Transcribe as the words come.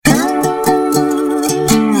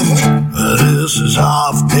This is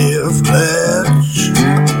Half Death Pledge.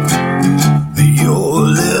 You're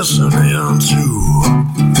listening to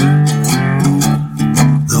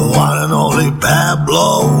the one and only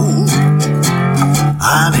Pablo,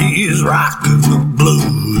 and he's rocking the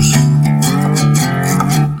blues.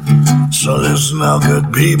 So listen up,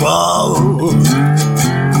 good people,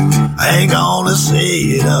 I ain't gonna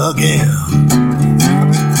say it again,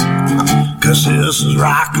 'cause this is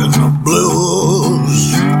rocking the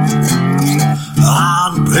blues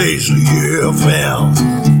on Paisley FM.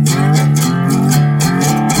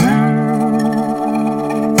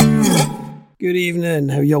 Good evening,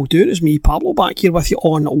 how y'all doing? It's me, Pablo, back here with you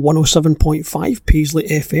on 107.5 Paisley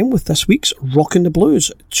FM with this week's Rockin' the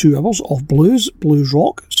Blues. 2 hours of blues, blues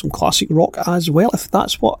rock, some classic rock as well, if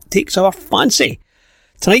that's what takes our fancy.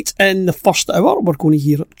 Tonight in the first hour, we're going to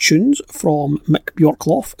hear tunes from Mick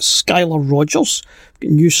Bjorkloff, Skylar Rogers,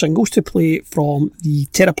 new singles to play from the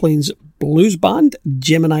Terraplanes Blues Band,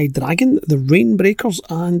 Gemini Dragon, the Rainbreakers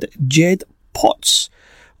and Jed Potts.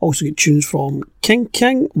 Also get tunes from King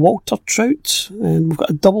King, Walter Trout, and we've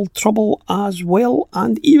got a Double Trouble as well,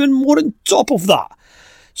 and even more on top of that.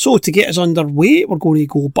 So to get us underway, we're going to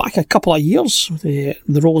go back a couple of years. The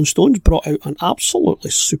Rolling Stones brought out an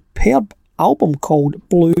absolutely superb album called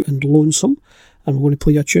Blue and Lonesome, and we're going to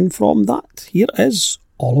play a tune from that. Here is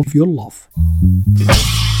All of Your Love.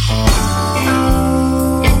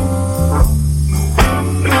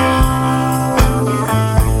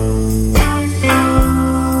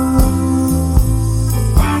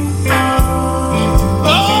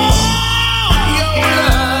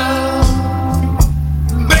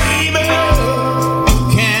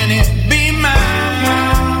 Can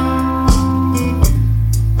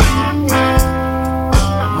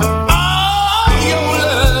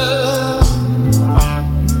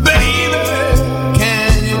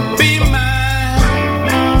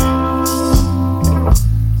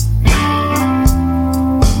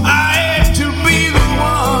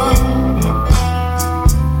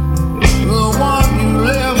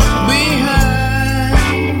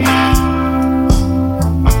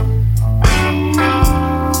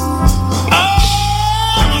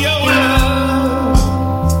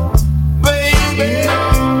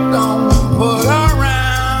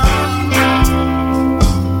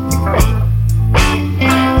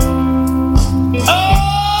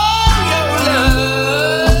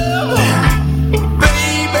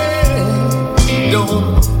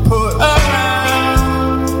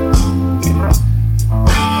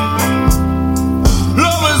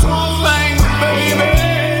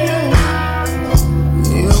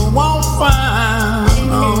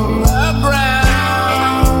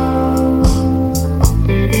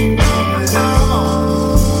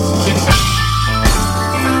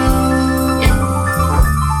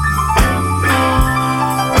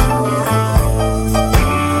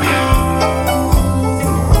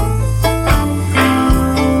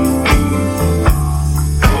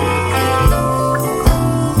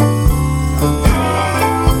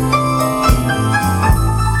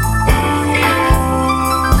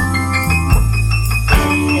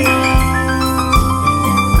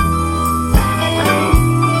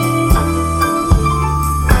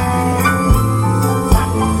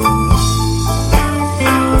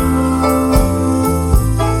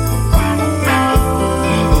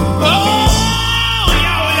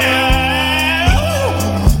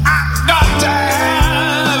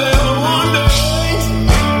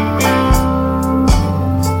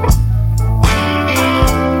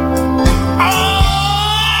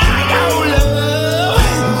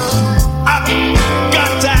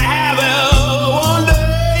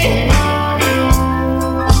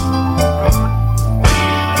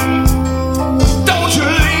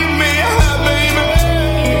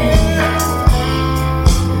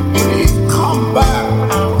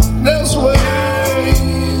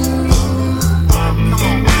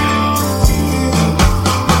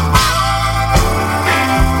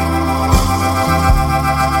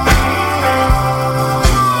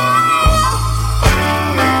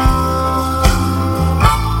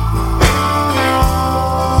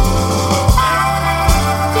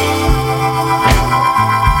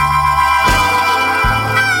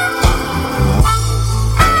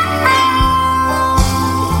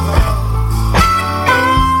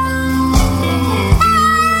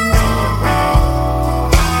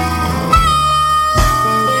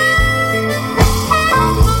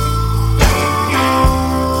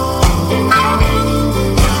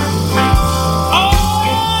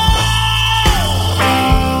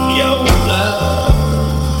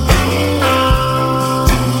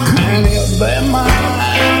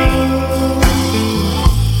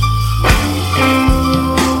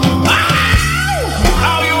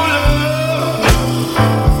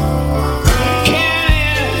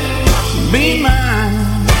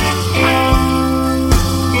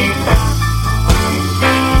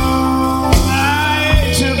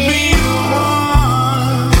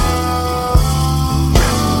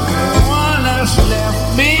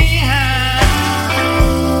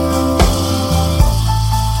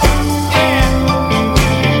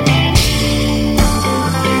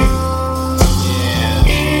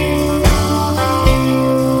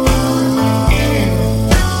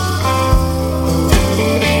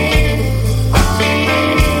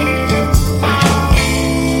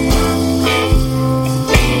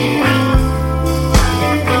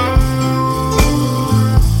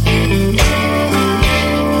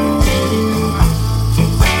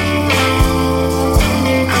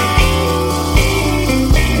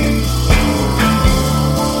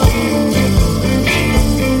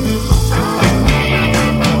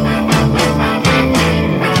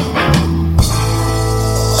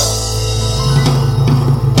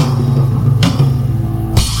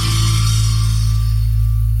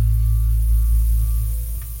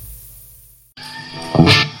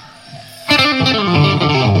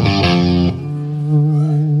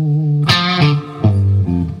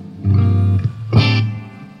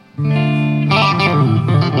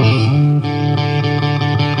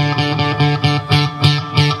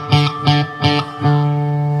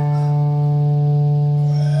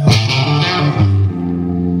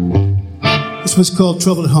was called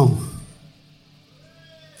Trouble at Home.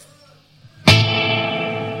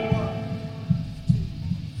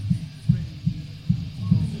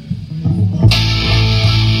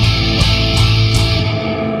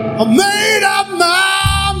 I made up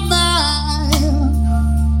my mind.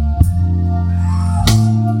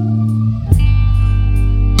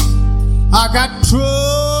 I got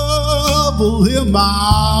trouble in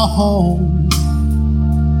my home.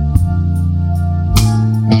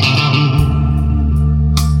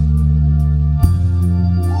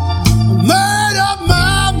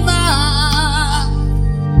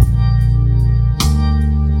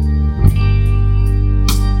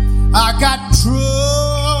 I got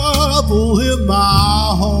trouble in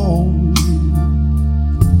my home.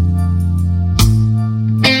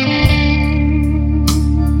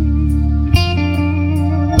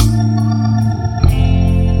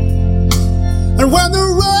 And when the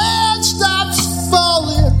rain stops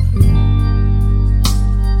falling,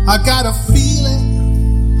 I got a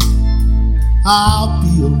feeling I'll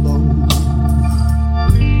be alone.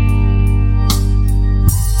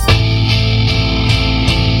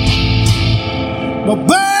 My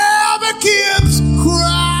baby keeps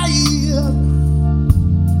crying.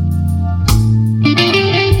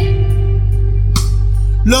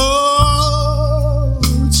 Lord,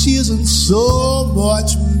 she's in so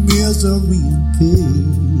much misery and pain.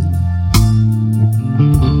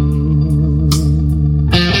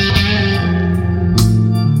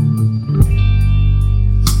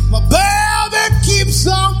 My baby keeps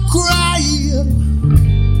on crying.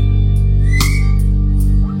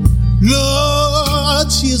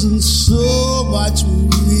 Lord, she's in so much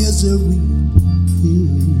misery and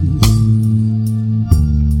pain.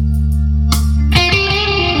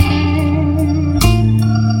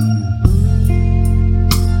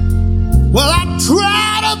 Well, I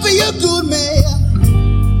try to be a good man,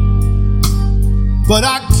 but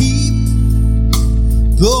I keep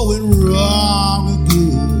going wrong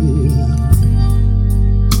again.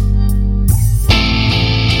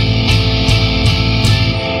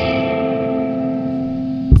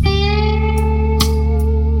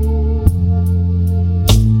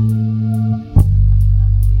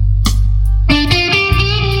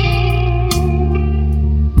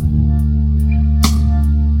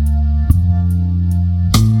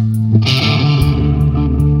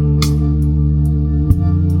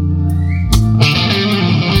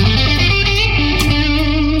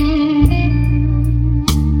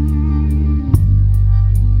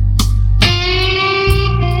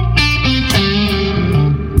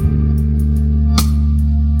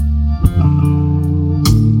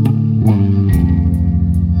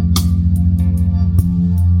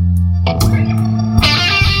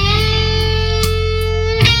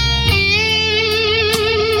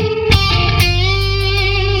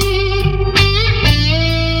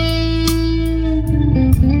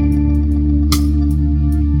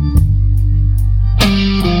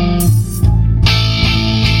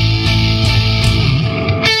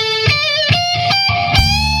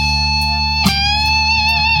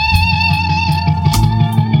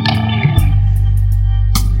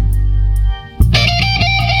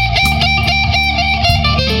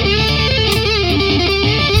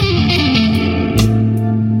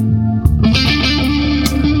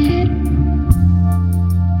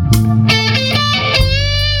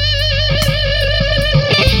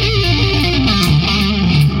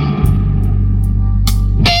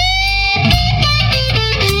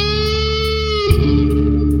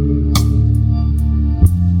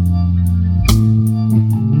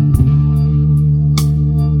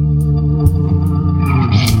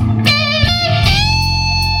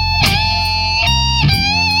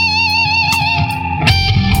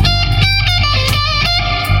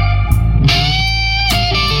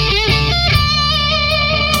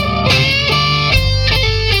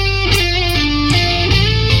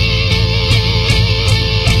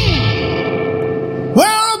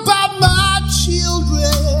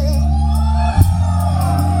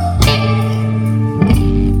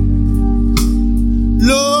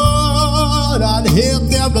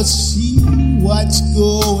 To see what's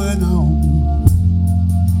going on.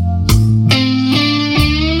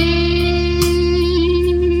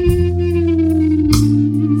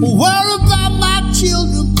 Worry about my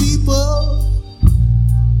children, people.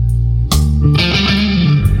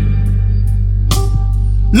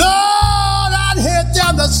 Lord, I'd head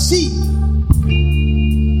down to see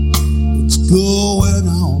what's going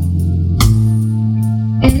on.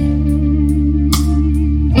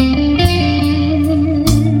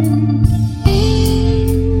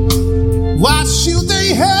 Why should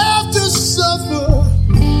they have to suffer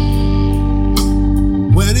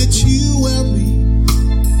when it's you and me?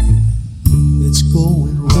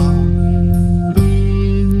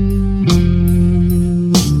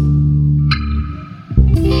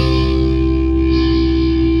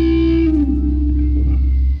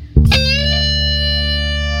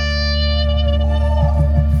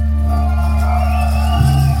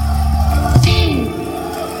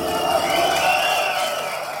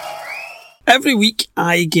 Every week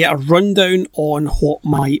I get a rundown on what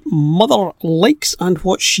my mother likes and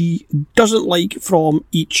what she doesn't like from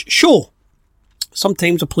each show.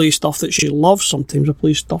 Sometimes I play stuff that she loves, sometimes I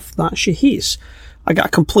play stuff that she hates. I got a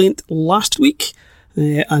complaint last week,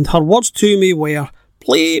 and her words to me were,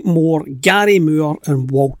 play more Gary Moore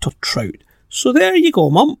and Walter Trout. So there you go,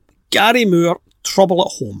 Mum. Gary Moore, Trouble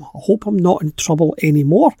at Home. I hope I'm not in trouble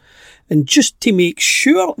anymore. And just to make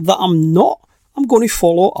sure that I'm not, I'm going to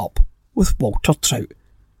follow up with Walter Trout.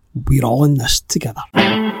 We're all in this together.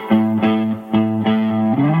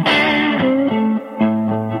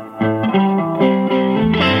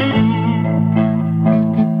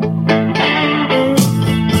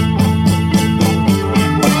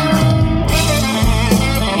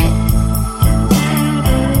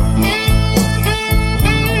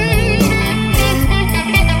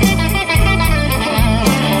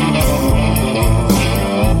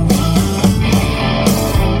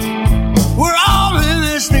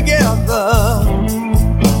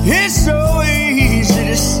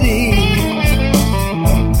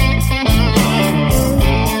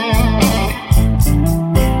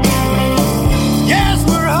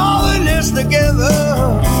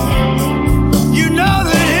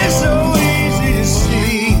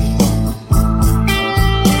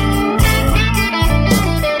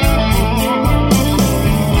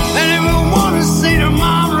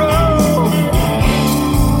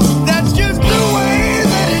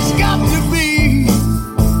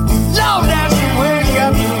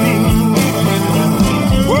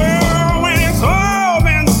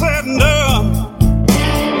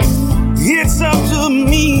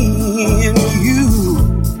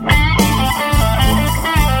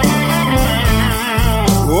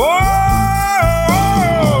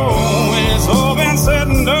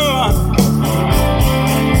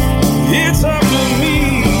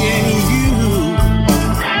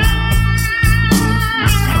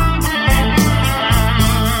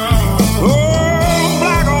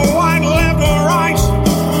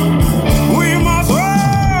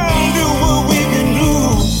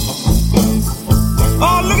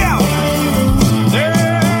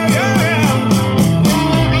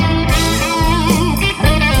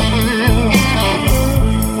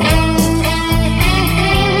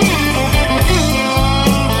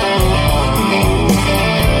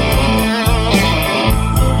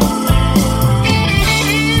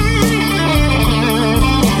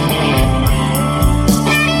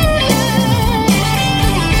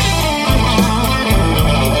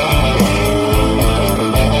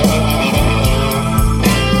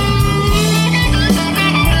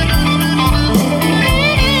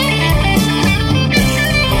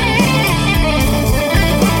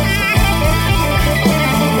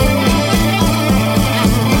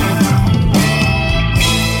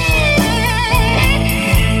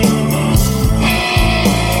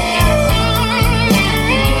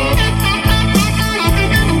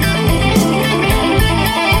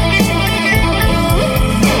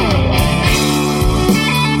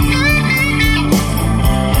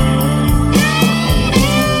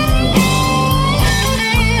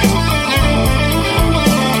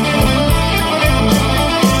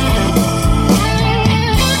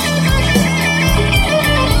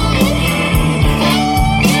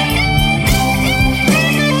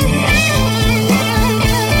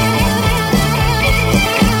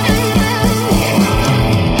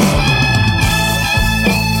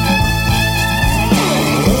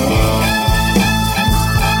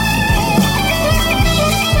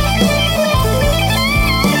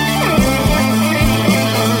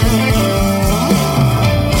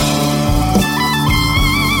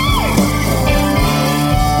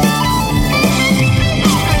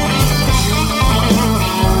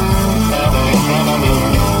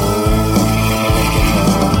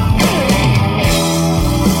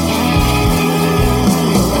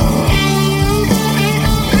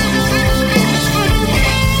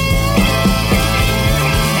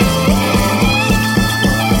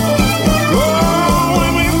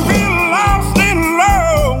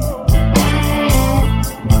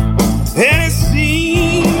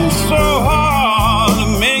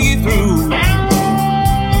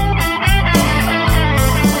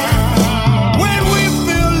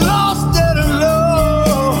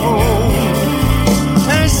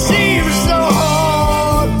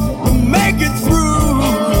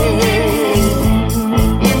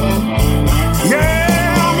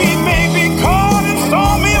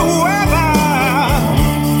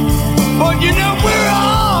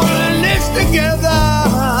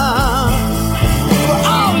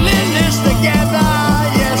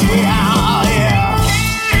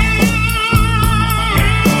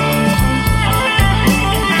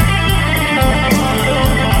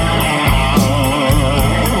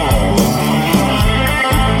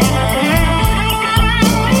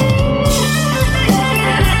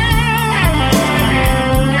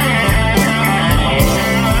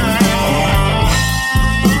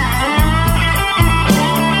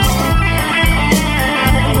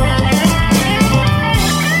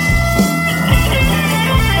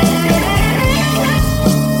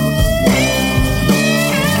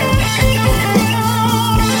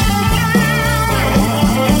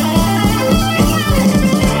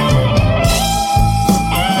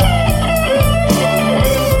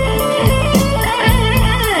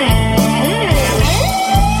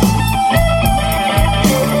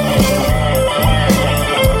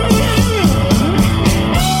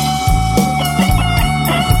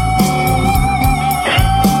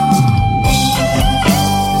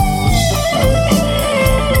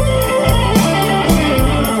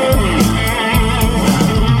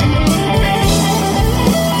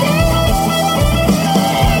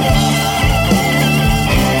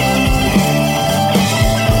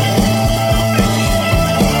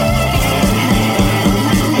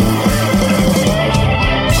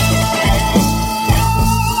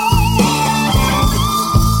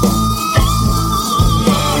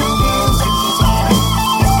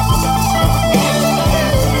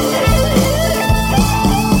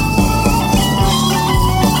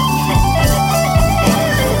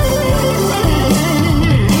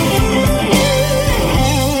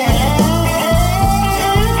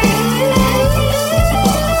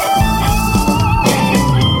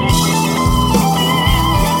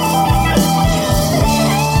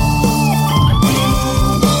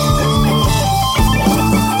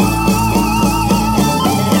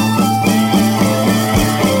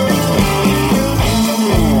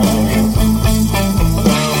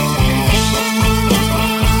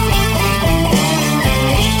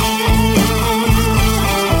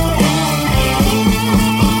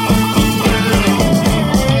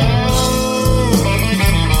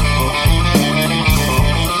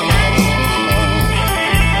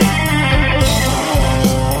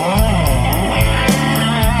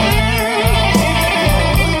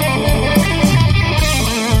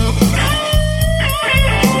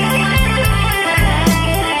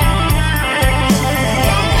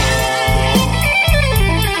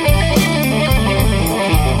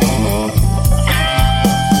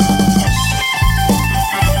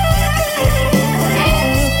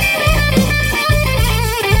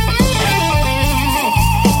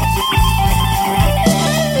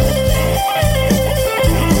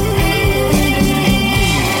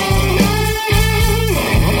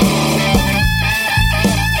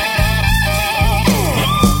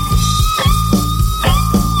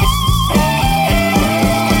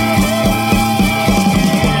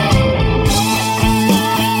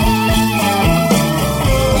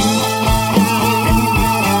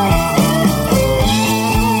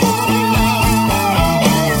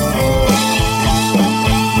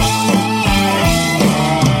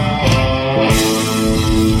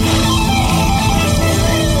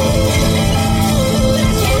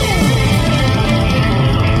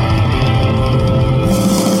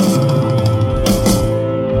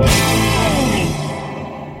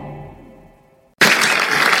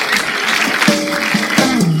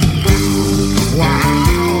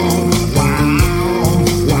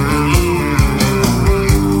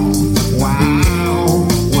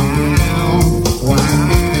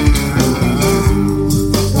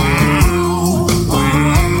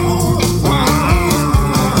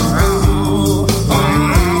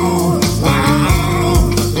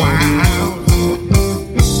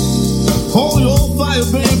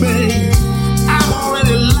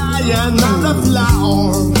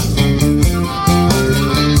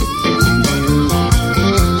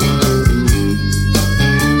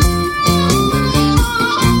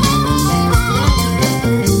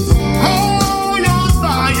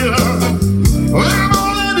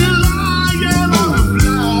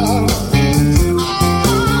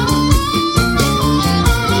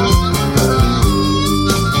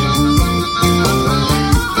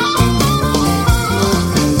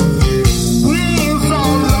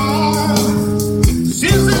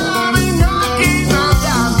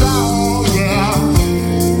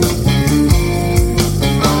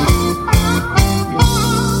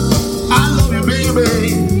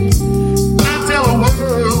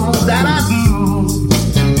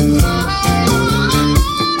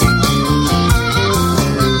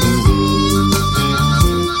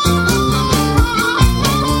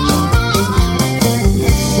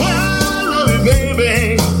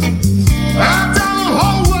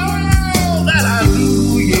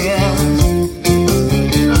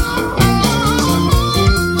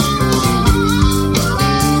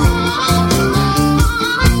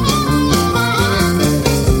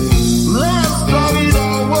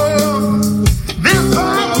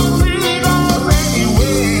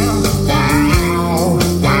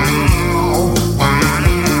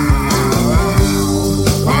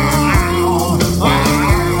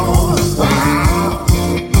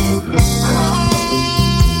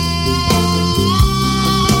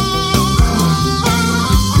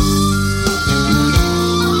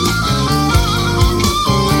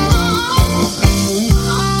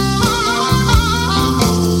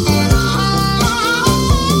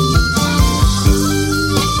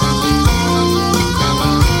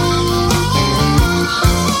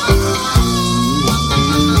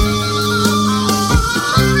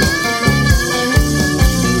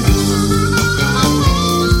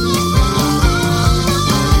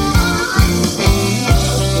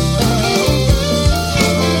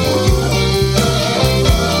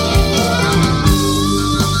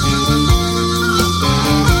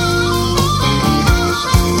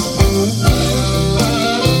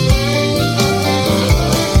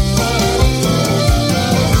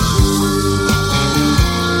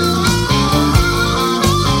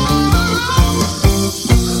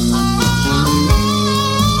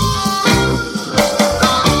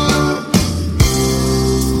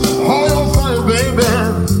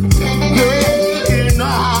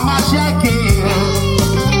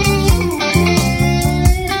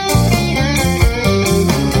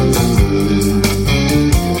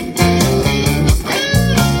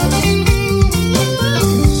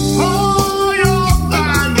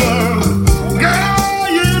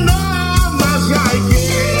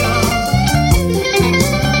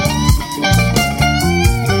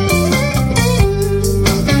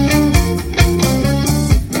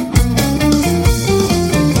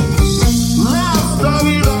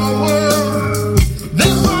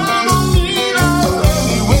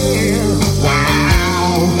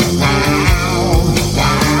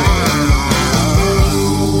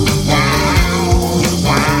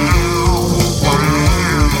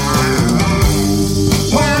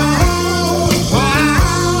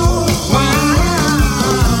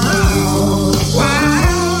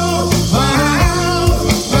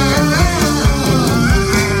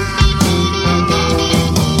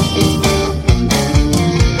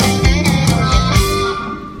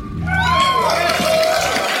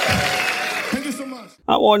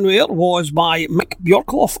 That one there was by Mick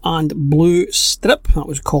Björkloff and Blue Strip. That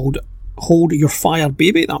was called Hold Your Fire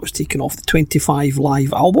Baby. That was taken off the 25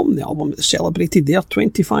 Live album, the album that celebrated their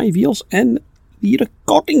 25 years in the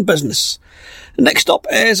recording business. Next up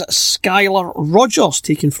is Skylar Rogers,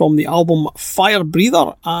 taken from the album Fire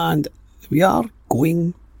Breather, and we are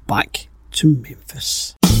going back to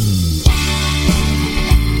Memphis.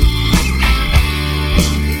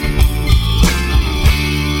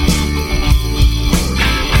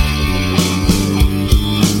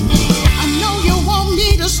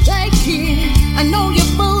 Stay here. I know you're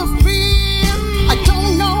full of fear. I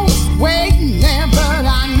don't know what's waiting there, but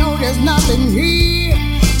I know there's nothing here.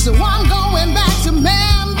 So I'm going back to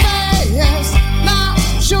Memphis. Not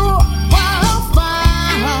sure what I'll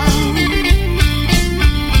find.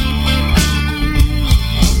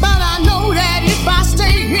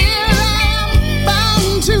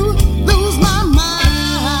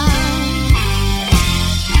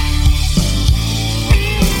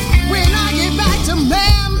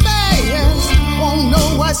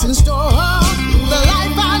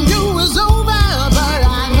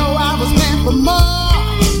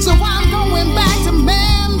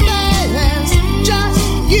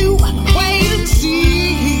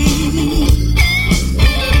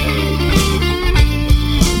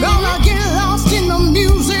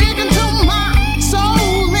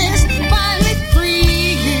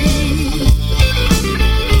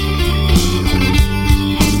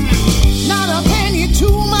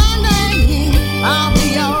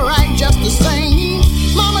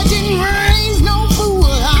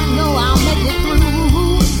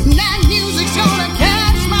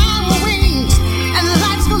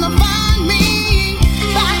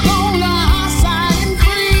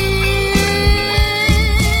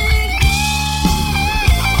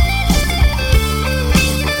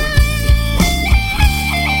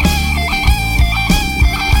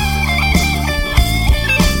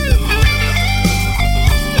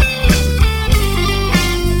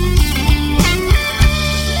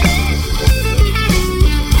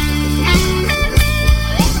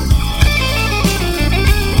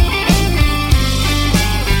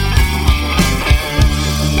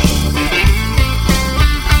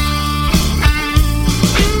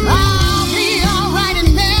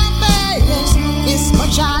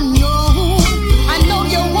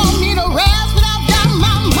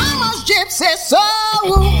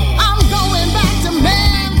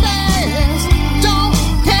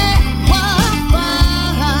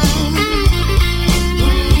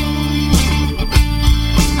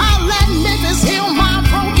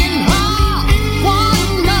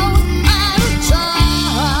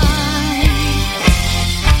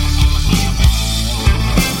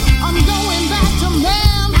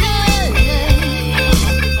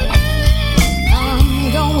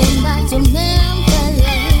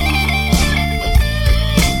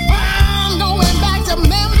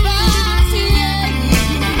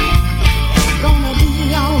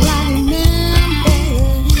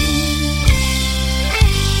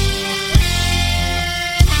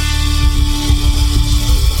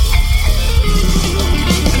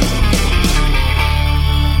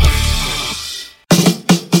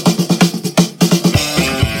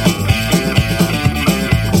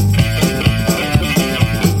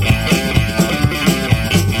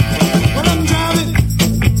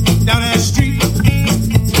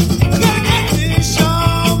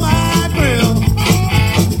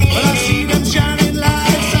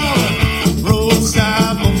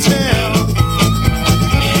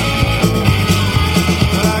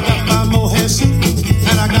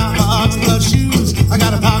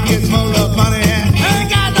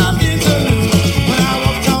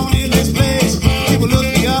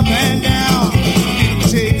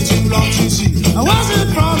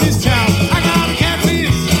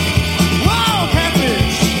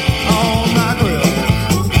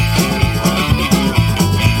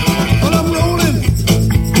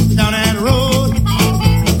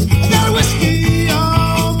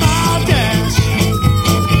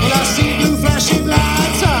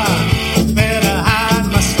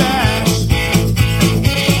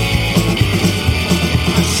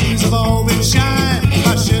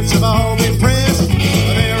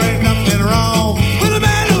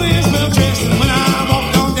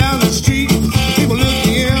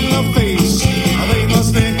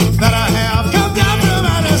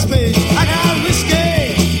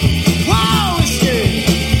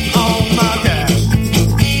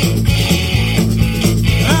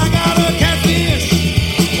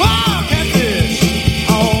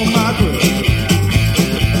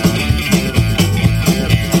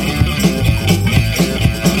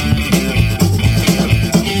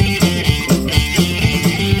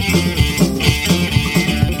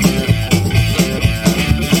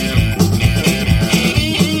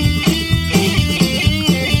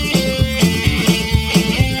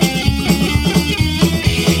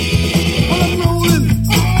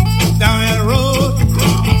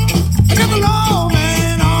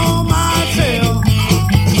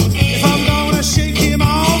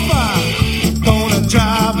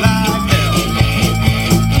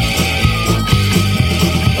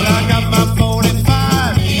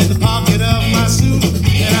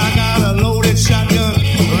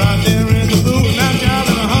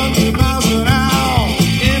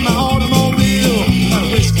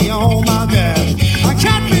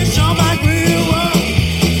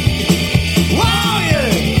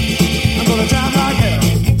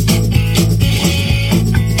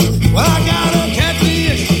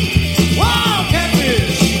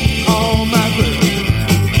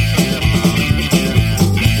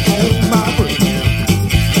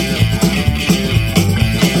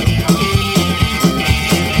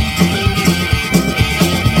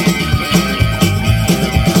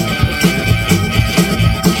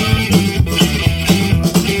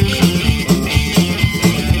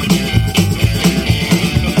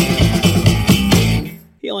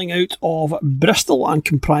 out of Bristol and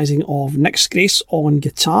comprising of Nick Scrace on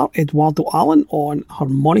guitar, Eduardo Allen on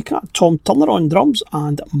harmonica, Tom Turner on drums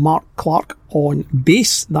and Mark Clark on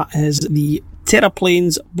bass. That is the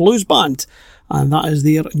Terraplanes Blues Band, and that is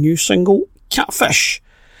their new single, Catfish.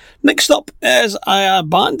 Next up is a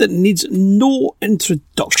band that needs no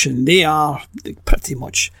introduction. They are pretty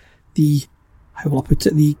much the, how will I put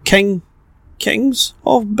it, the kings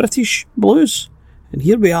of British blues. And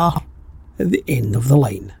here we are at the end of the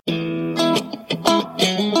line. Long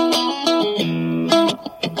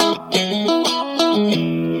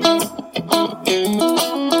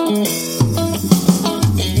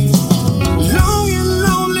and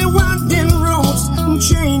lonely winding roads,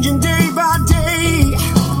 changing day by day.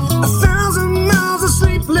 1,000 miles of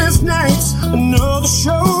sleepless nights, another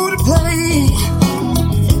show to play.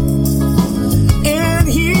 And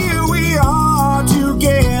here we are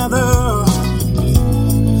together,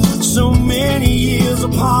 so many years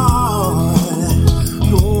apart.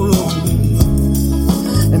 Oh,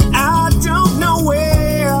 and I don't know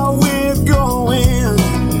where we're going,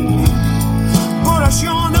 but I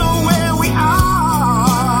sure know where we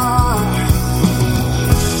are.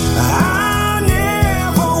 I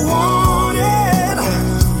never wanted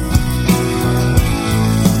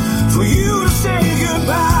for you to say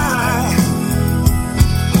goodbye.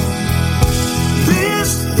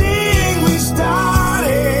 This thing we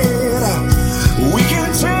started, we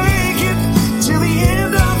can take it to the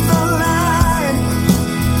end of the line.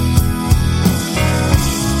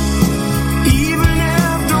 Even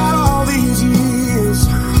after all these years,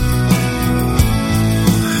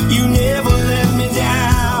 you never let me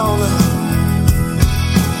down.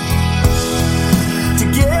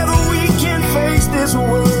 Together we can face this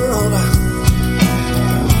world,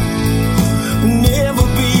 never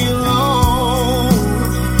be alone.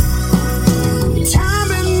 Time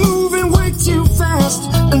been moving way too fast,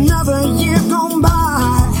 another year gone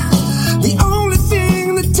by. The only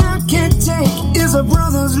thing that time can't take is a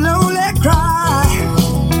brother's lonely cry.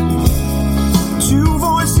 Two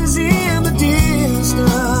voices in the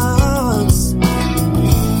distance,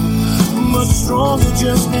 much stronger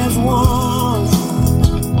just as one.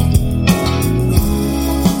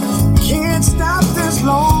 Can't stop this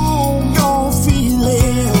long gone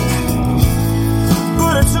feeling,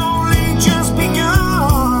 but it's only just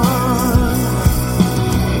begun.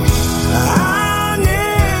 I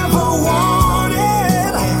never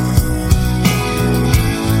wanted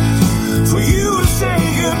for you to say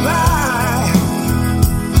goodbye.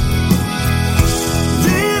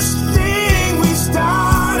 This thing we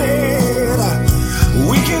started,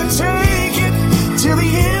 we can take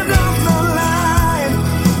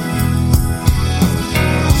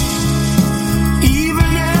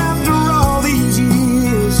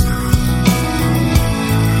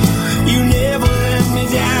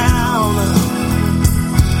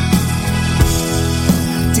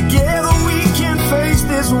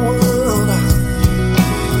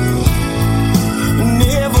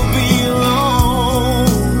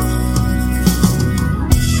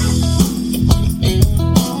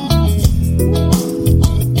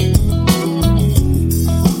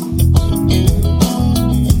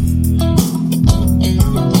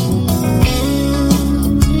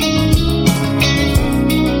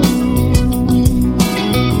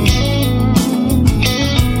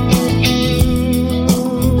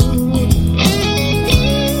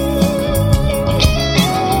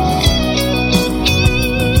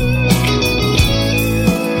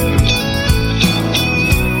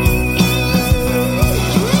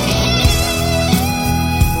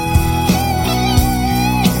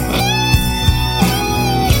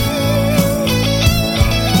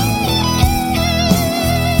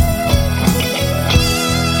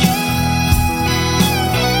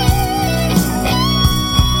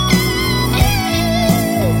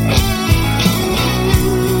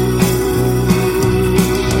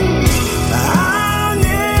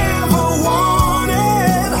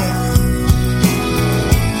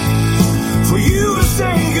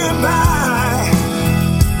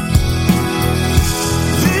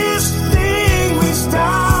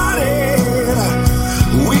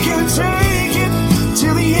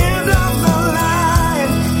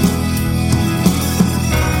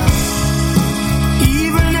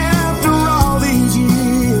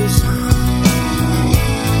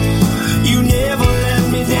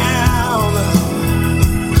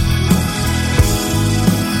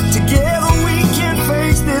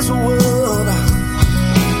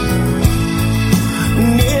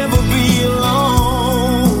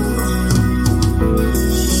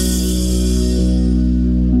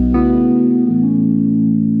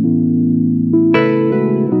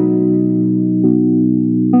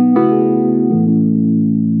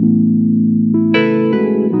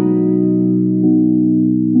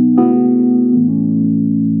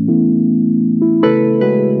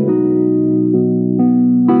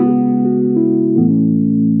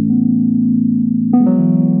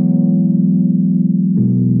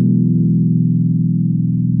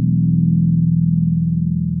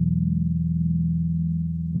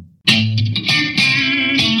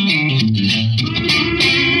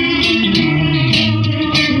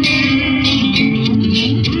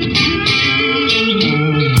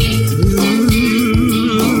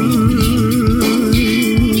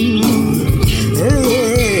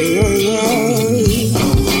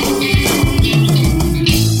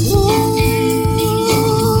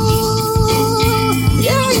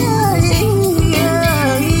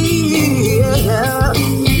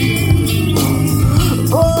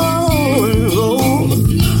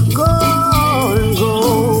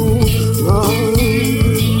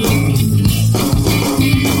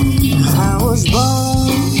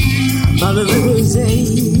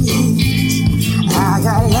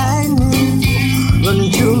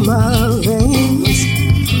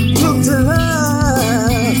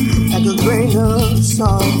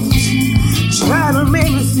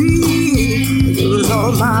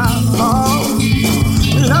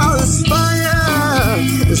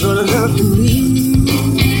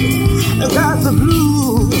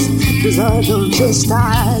are don't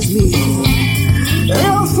chastise me. You're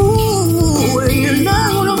a fool, and you're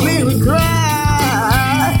not gonna make me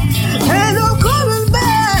cry. And no coming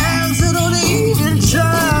back, so don't even try.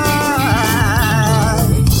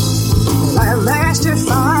 Like a master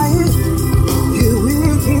fire, you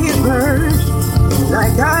will get burned.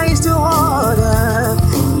 Like ice to water,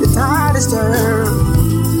 the tide is turned.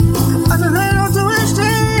 I don't know to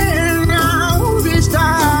extend now this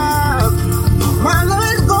time. My love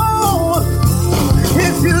is gold.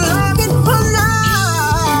 If you like it or not.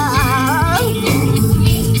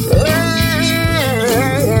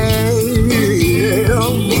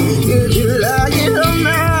 If you like it or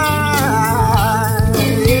not.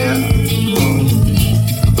 Yeah.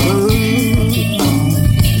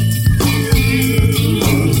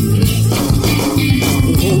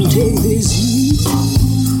 You can take this heat.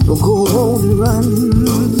 Go on and run.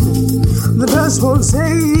 The dust won't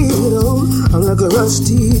save it all. I'm like a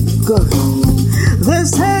rusty gun.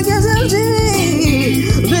 This tank is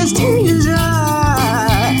empty. This tank is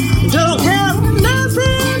dry. Don't care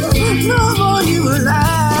nothing. No more you and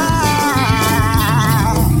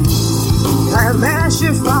I mash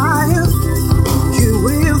your fire. You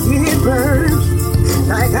will get burned.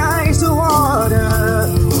 Like ice to water.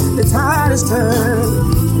 The tide is turned.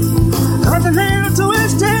 Nothing else to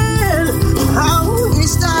extend. How would we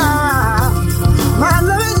stop? My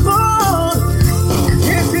love is gone.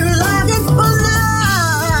 If you like it or not.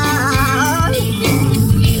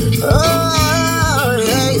 Oh,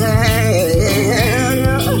 yeah, yeah,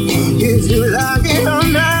 yeah. If you like it or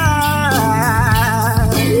not.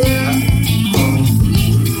 Yeah.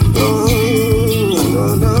 Oh, no,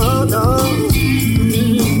 no, no.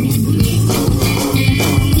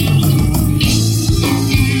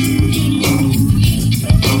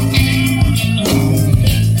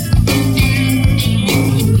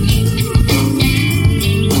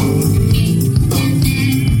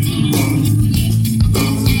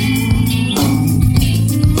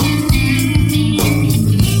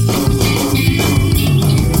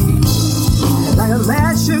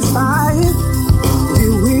 Fire, you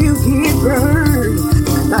will get burned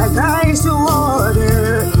like ice to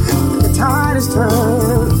water. The tide is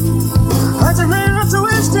turned. That's a little to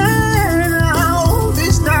extend out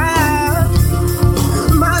this time.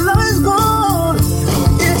 My love is gone.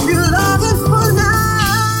 If you love it or not.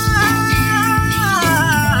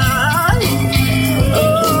 Oh,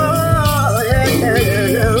 yeah, yeah,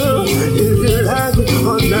 yeah. If you like it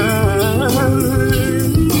or not.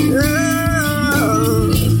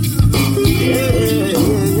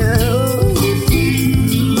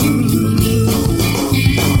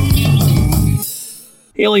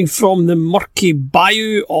 Hailing from the murky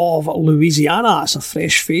bayou of Louisiana, it's a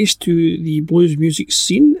fresh face to the blues music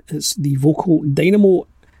scene. It's the vocal dynamo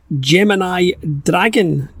Gemini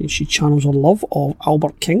Dragon, and she channels her love of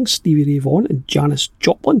Albert King, Stevie Ray Vaughan and Janis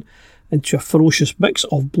Joplin into a ferocious mix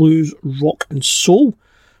of blues, rock and soul.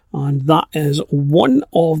 And that is one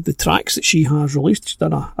of the tracks that she has released. She's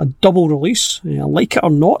done a double release. Like It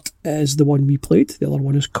or Not is the one we played. The other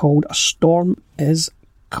one is called A Storm Is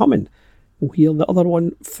Coming. We'll hear the other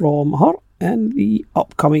one from her in the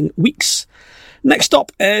upcoming weeks. Next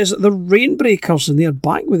up is the Rainbreakers, and they're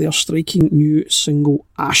back with their striking new single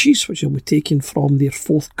Ashes, which will be taken from their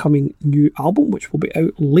forthcoming new album, which will be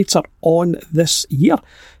out later on this year.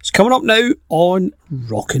 It's coming up now on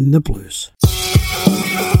Rockin' the Blues.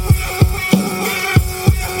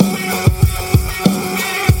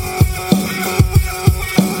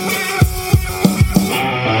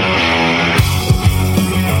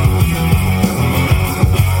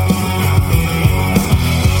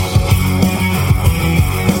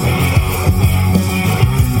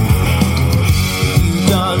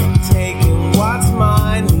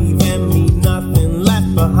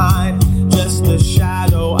 Just a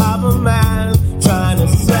shadow of a man trying to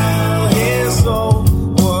sell his soul.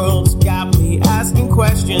 World's got me asking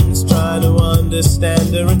questions, trying to understand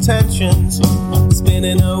their intentions.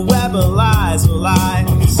 Spinning a web of lies, will I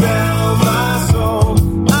sell my soul?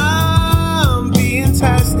 I'm being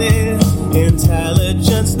tested,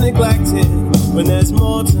 intelligence neglected, when there's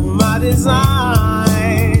more to my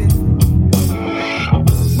design.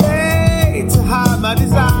 Hey, to hide my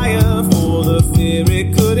desire for the fear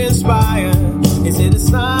it could inspire. Is it a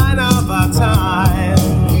sign of our time?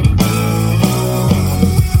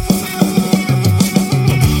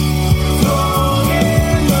 Thrown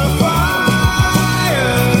in the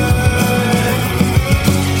fire.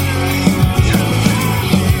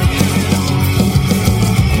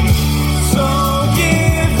 So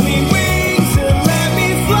give me wings and let me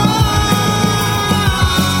fly.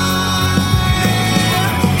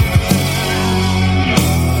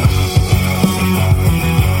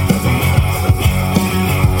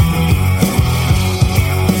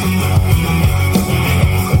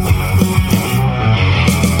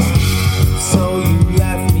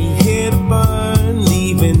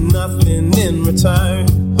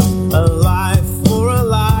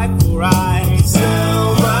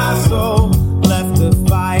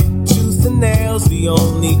 the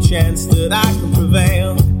only chance that I can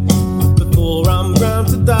prevail before I'm ground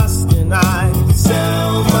to dust and I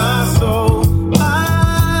sell my soul.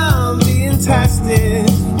 I'm being tested,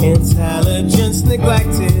 intelligence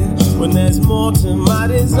neglected, when there's more to my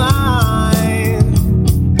design.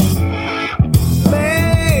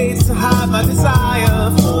 Made to hide my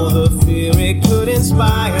desire for the fear it could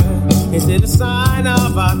inspire. Is it a sign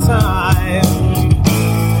of our time?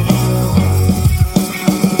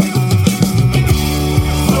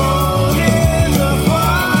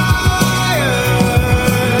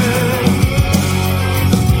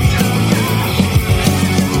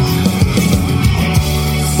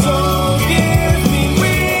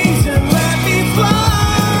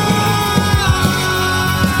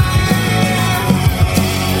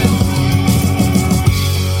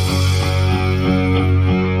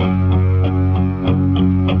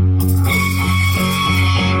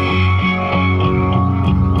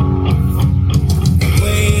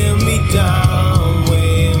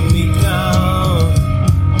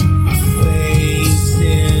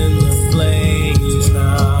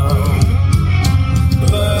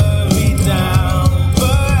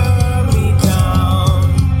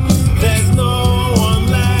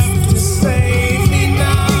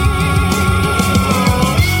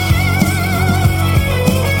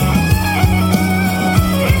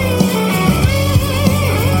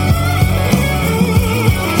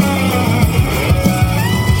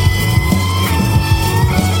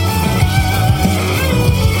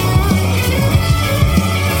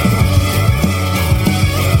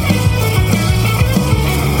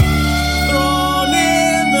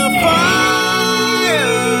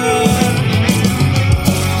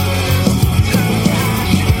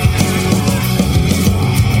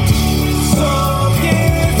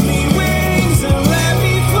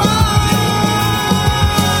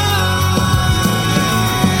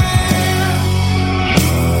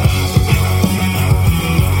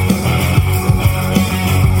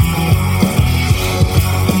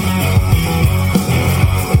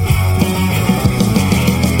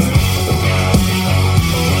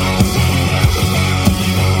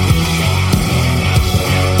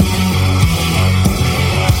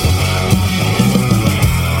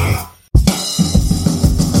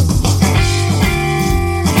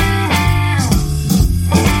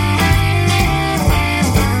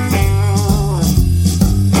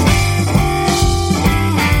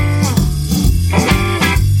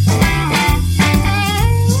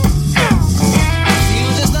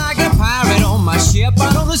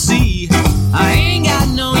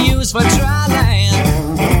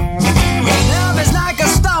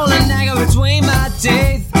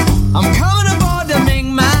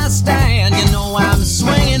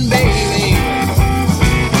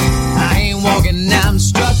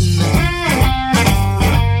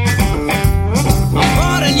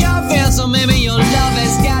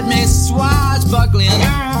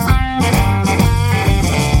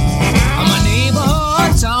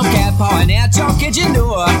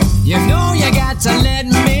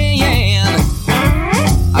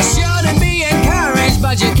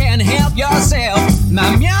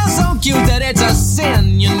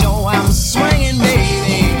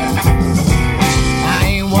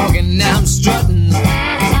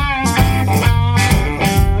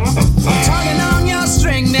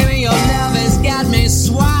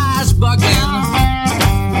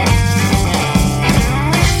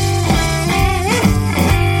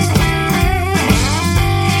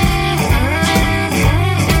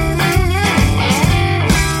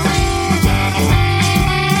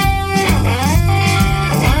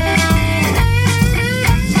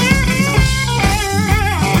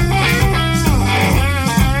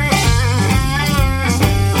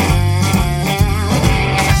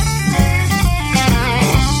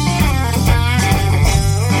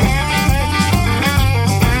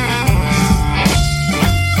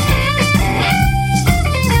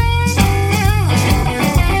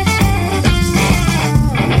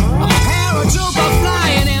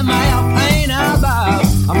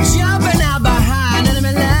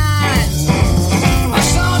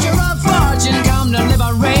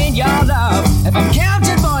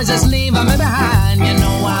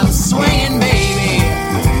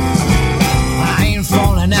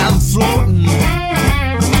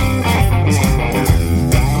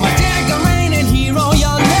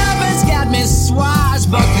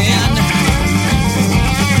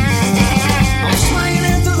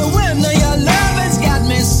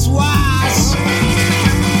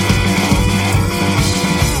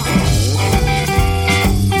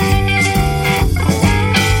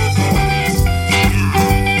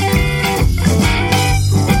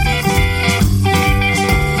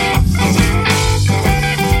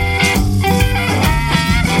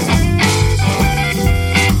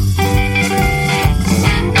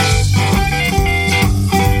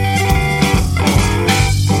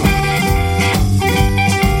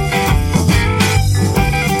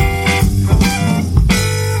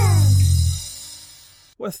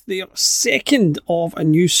 with their second of a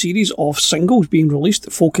new series of singles being released,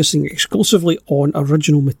 focusing exclusively on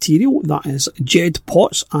original material. That is Jed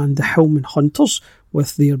Potts and the Hillman Hunters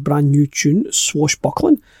with their brand new tune,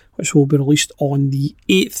 Swashbuckling, which will be released on the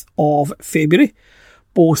 8th of February.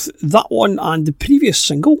 Both that one and the previous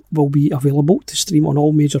single will be available to stream on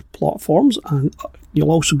all major platforms, and you'll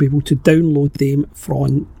also be able to download them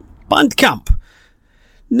from Bandcamp.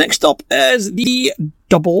 Next up is the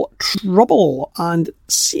Double Trouble, and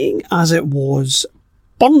seeing as it was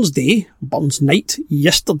Burns Night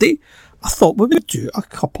yesterday, I thought we would do a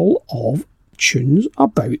couple of tunes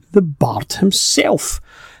about the Bard himself.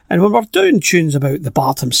 And when we're doing tunes about the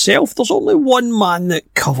Bard himself, there's only one man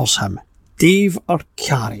that covers him, Dave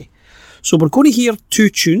Arcari. So we're going to hear two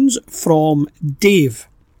tunes from Dave.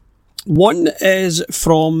 One is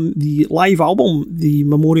from the live album, The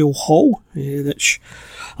Memorial Hall, which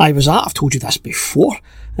I was at. I've told you this before.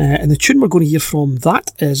 And the tune we're going to hear from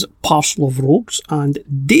that is Parcel of Rogues. And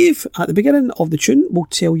Dave, at the beginning of the tune, will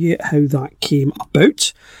tell you how that came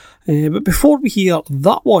about. But before we hear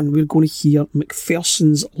that one, we're going to hear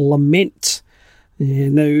Macpherson's Lament.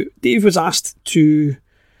 Now, Dave was asked to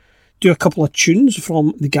do a couple of tunes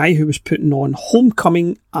from the guy who was putting on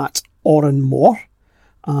Homecoming at Oranmore.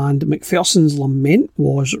 And Macpherson's Lament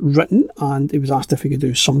was written, and he was asked if he could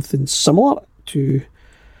do something similar to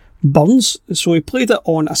Burns. So he played it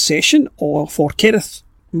on a session for Kerith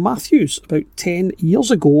Matthews about 10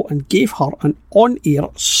 years ago and gave her an on-air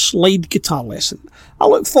slide guitar lesson. I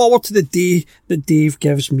look forward to the day that Dave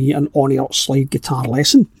gives me an on-air slide guitar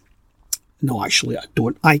lesson. No, actually I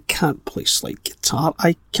don't. I can't play slide guitar.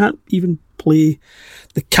 I can't even play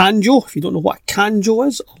the canjo. If you don't know what a canjo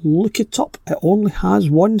is, look it up. It only has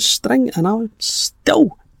one string and I'm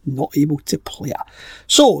still not able to play it.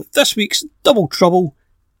 So, this week's Double Trouble,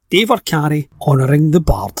 Dave Arcari honouring the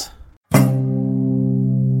Bard.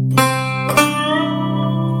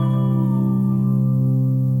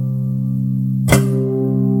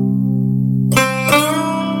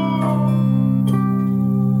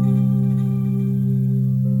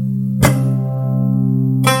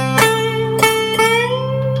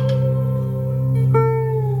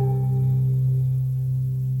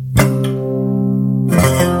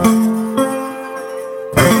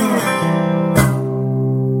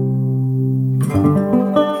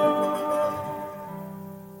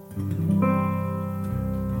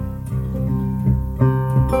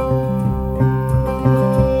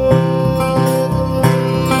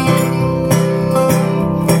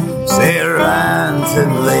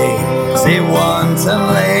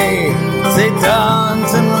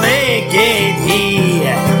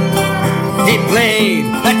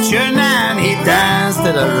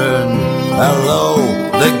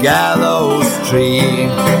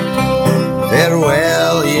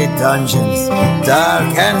 Dungeons,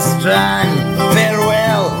 dark and strang,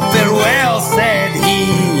 farewell, farewell, said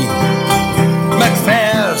he.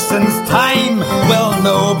 Macpherson's time will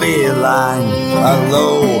no be lang,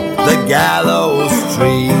 alow the gallows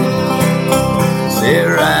tree. Say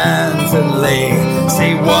rantonly,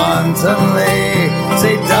 say wantonly,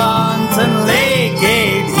 say dauntonly,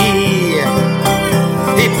 gave he.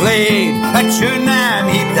 He played a tune and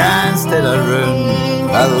he danced in a room,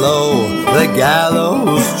 alow the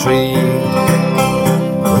gallows tree.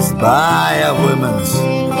 Was by a woman's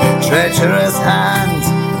treacherous hand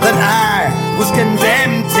that I was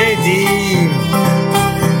condemned to deem.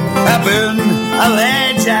 Aboon a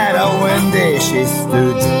ledge at a window she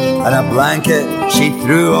stood, and a blanket she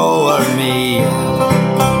threw over me.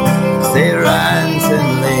 Say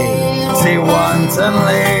rantonly, say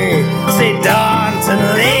wantonly, say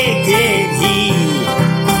dauntonly, gave he.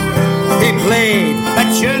 He played a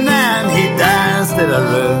tune and he danced in a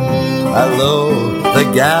room, alow the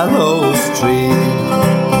gallows tree.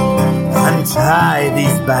 Untie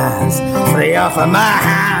these bands free off of my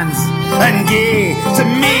hands, and gie to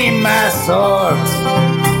me my sword.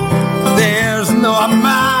 There's no a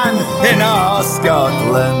man in all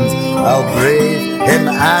Scotland, I'll brave him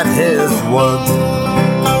at his word.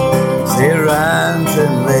 Say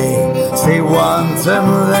rantonly, say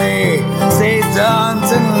wantonly, say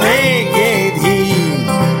dauntonly, gave he.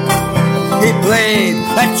 He played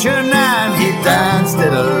a tune and he danced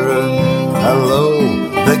in a room, alow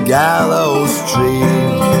the gallows tree.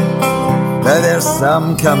 Now there's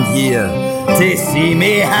some come here to see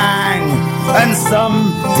me hang, and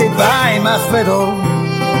some to buy my fiddle.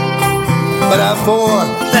 But afore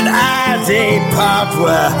that I depart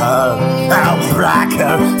with her, I'll brack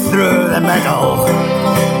her through the middle.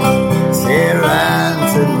 Say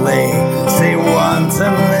rantonly, say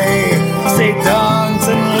wantonly, say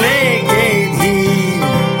dauntonly, gave he.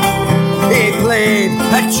 He played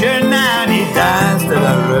a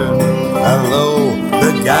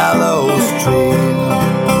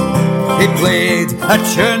a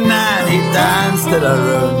tune and he danced it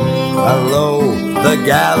around below the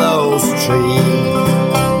gallows tree.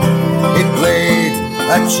 He played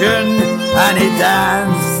a tune and he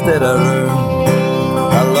danced it around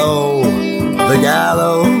below the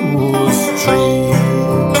gallows tree.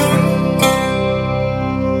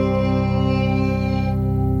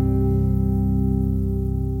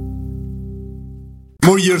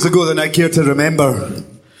 More years ago than I care to remember,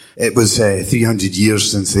 it was 300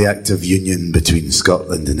 years since the Act of Union between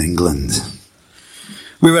Scotland and England.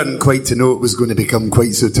 We weren't quite to know it was going to become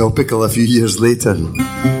quite so topical a few years later.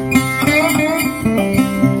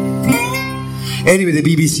 Anyway, the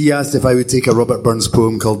BBC asked if I would take a Robert Burns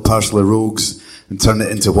poem called Parcel of Rogues and turn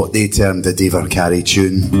it into what they termed a Dave Arcari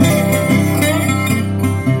tune.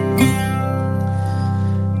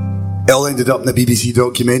 It all ended up in the BBC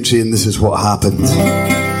documentary, and this is what happened.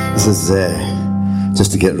 This is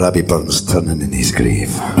just to get Robbie Burns turning in his grave.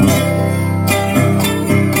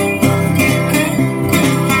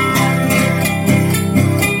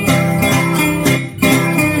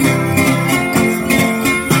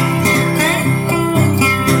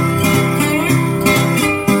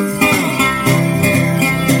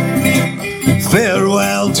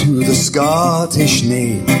 Farewell to the Scottish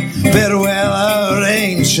name, farewell our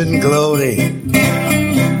ancient glory,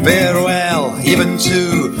 farewell even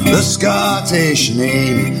to the Scottish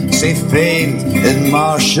name, safe famed in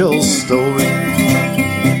Marshall's story.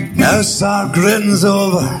 Now Sargrin's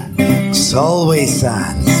over, Solway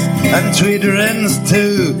sands, and trade rins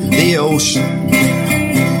to the ocean,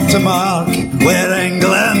 to mark where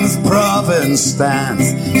England's province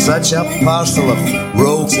stands, such a parcel of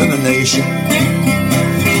rogues in a nation.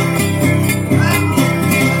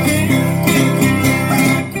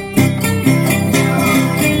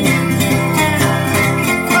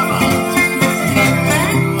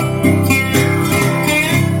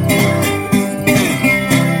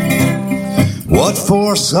 What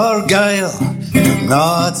force or guile could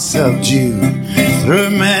not subdue through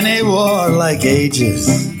many warlike ages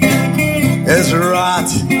is wrought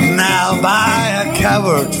now by a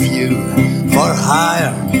coward few for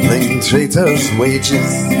hireling traitors'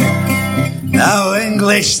 wages. Now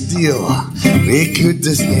English steel we could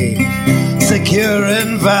disdain, secure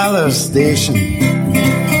in Valor's station,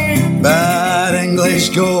 but English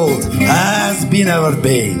gold has been our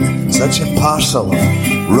bane, such a parcel of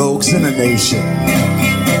rogues in a nation.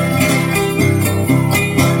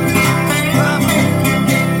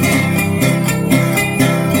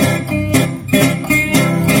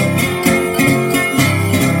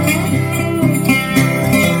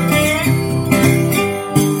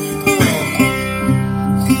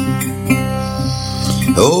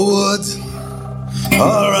 Oh, would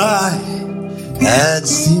or I had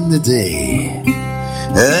seen the day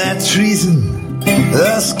that treason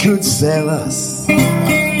thus could sell us.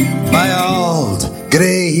 My old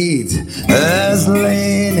grey head has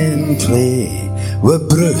lain in play with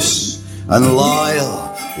Bruce and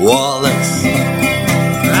loyal Wallace.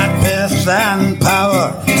 That pith and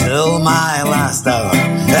power till my last hour,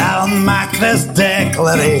 I'll make this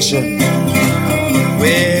declaration.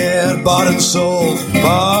 We're bought and sold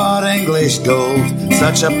for English gold,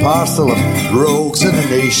 such a parcel of rogues in a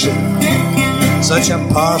nation, such a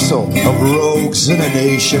parcel of rogues in a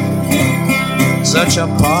nation, such a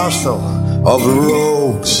parcel of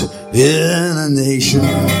rogues in a nation.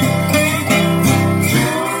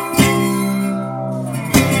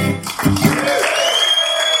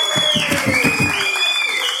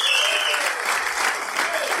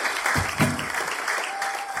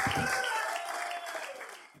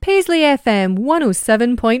 Paisley FM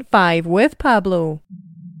 107.5 with Pablo.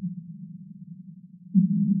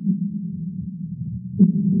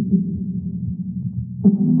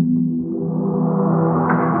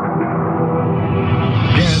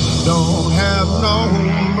 Death don't have no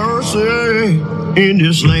mercy in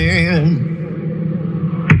this land.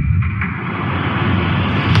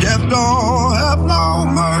 Death don't have no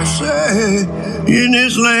mercy in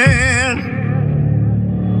this land.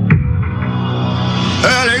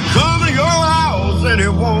 And they come to your house and it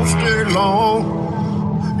won't stay long.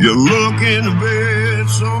 You look in the bed,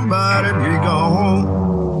 somebody be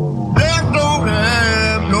gone. Death don't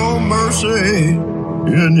have no mercy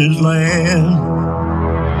in this land.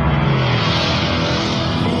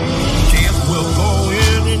 Death will go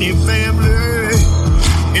in any family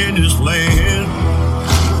in this land.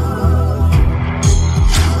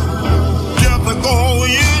 Death will go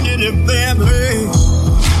in any family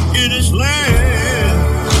in this land.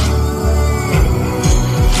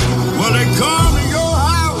 Well, they come to your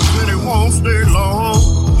house and it won't stay long.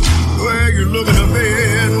 Where you look in the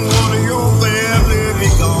bed, one of your family be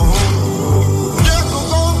gone. Death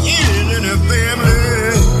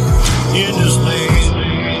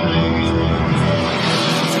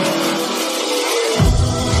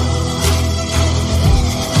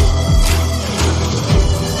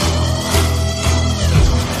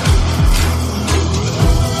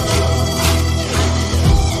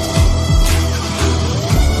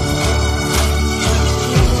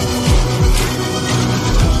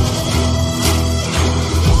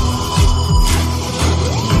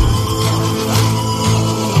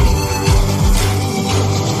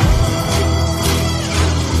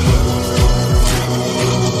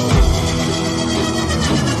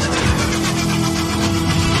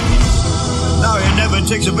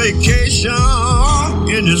vacation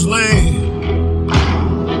in this land.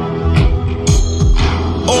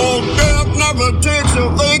 Old death never takes a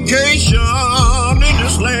vacation in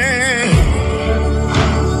this land.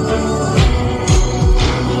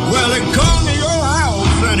 Well, it come to your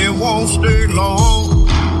house and it won't stay long.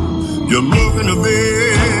 You look in the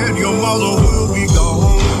bed, your mother will be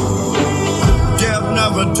gone. Death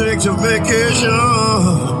never takes a vacation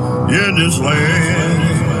in this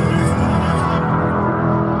land.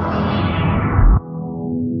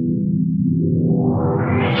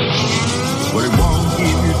 But it won't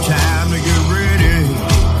give you time to get ready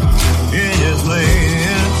in this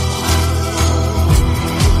land.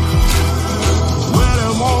 Well,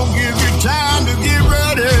 it won't give you time to get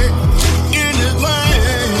ready in this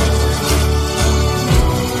land.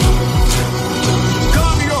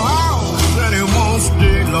 Come to your house and it won't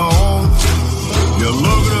stay long. You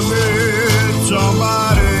look at me,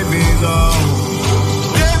 somebody be gone.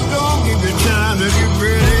 Death don't give you time to get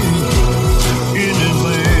ready in this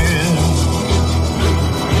land.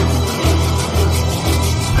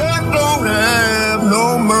 Death don't have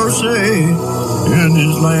no mercy in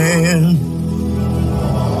this land.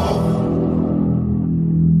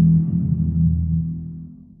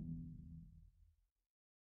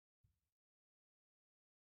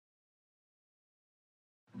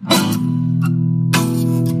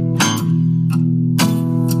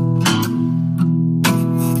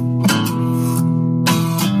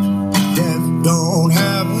 Death don't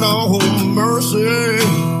have no mercy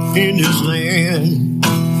in this land.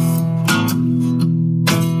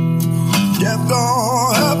 Death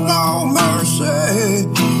don't have no mercy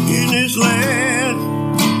in this land.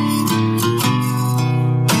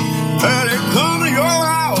 And it come to your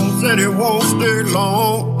house and it won't stay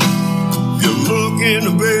long. You look in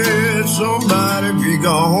the bed, somebody be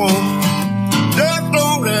gone. Death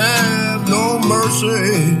don't have no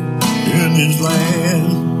mercy in this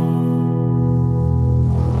land.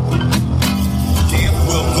 Death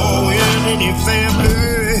will go in any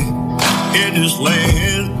family in this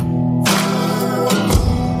land.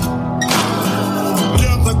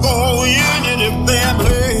 Death will go in any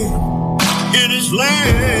family in this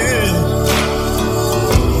land.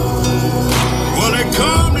 Well, they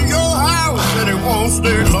come to your house and it won't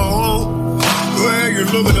stay long. Where you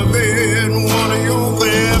look at the bed, one of your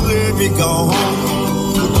family be gone.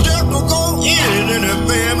 Death will go in any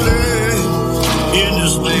family in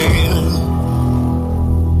this land.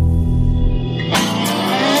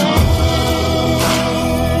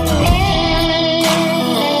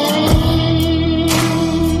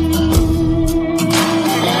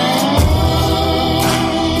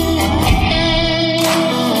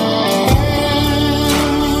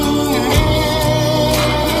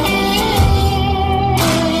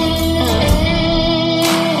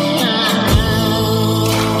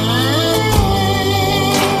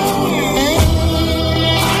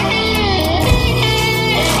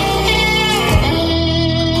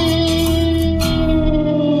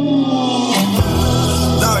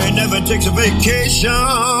 Takes a vacation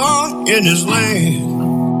in this land.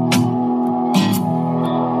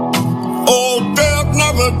 Old death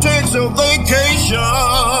never takes a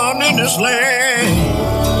vacation in this land.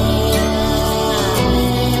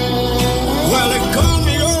 Well, it come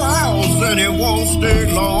to your house and it won't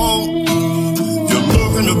stay long. You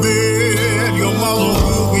look in the bed, your mother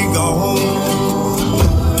will be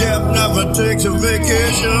gone. Death never takes a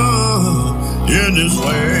vacation in this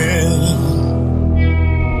land.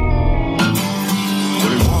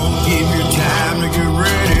 Give you time to get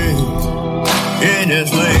ready in this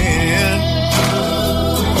land.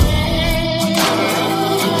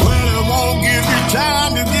 Well, it won't give you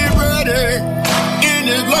time to get ready in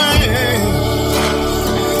this land.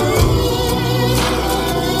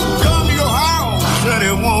 Come to your house and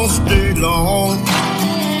it won't stay long.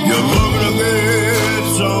 You're looking at bed,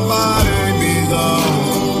 somebody be gone.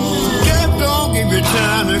 Death don't give you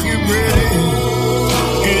time to get ready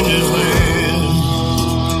in this land.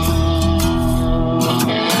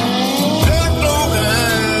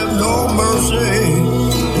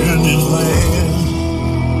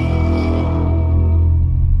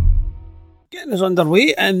 Getting us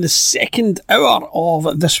underway in the second hour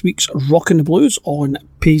of this week's Rockin' the Blues on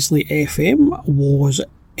Paisley FM was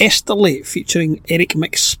Esterly featuring Eric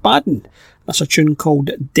McSpadden. That's a tune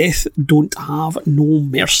called Death Don't Have No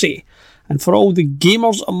Mercy. And for all the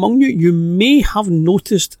gamers among you, you may have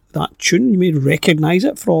noticed that tune, you may recognise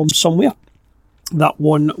it from somewhere. That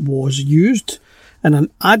one was used in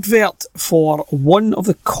an advert for one of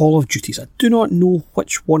the Call of Duties. I do not know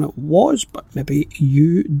which one it was, but maybe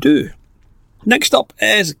you do. Next up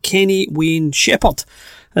is Kenny Wayne Shepherd.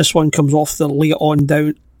 This one comes off the Lay It On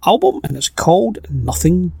Down album, and it's called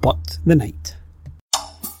Nothing But the Night.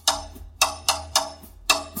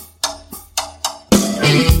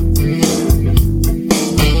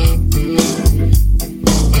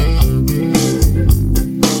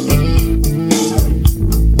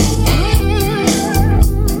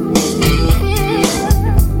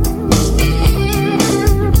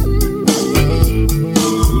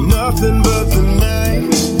 Nothing but the night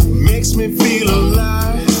makes me feel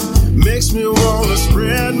alive, makes me wanna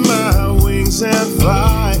spread my wings and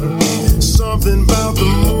fly. Something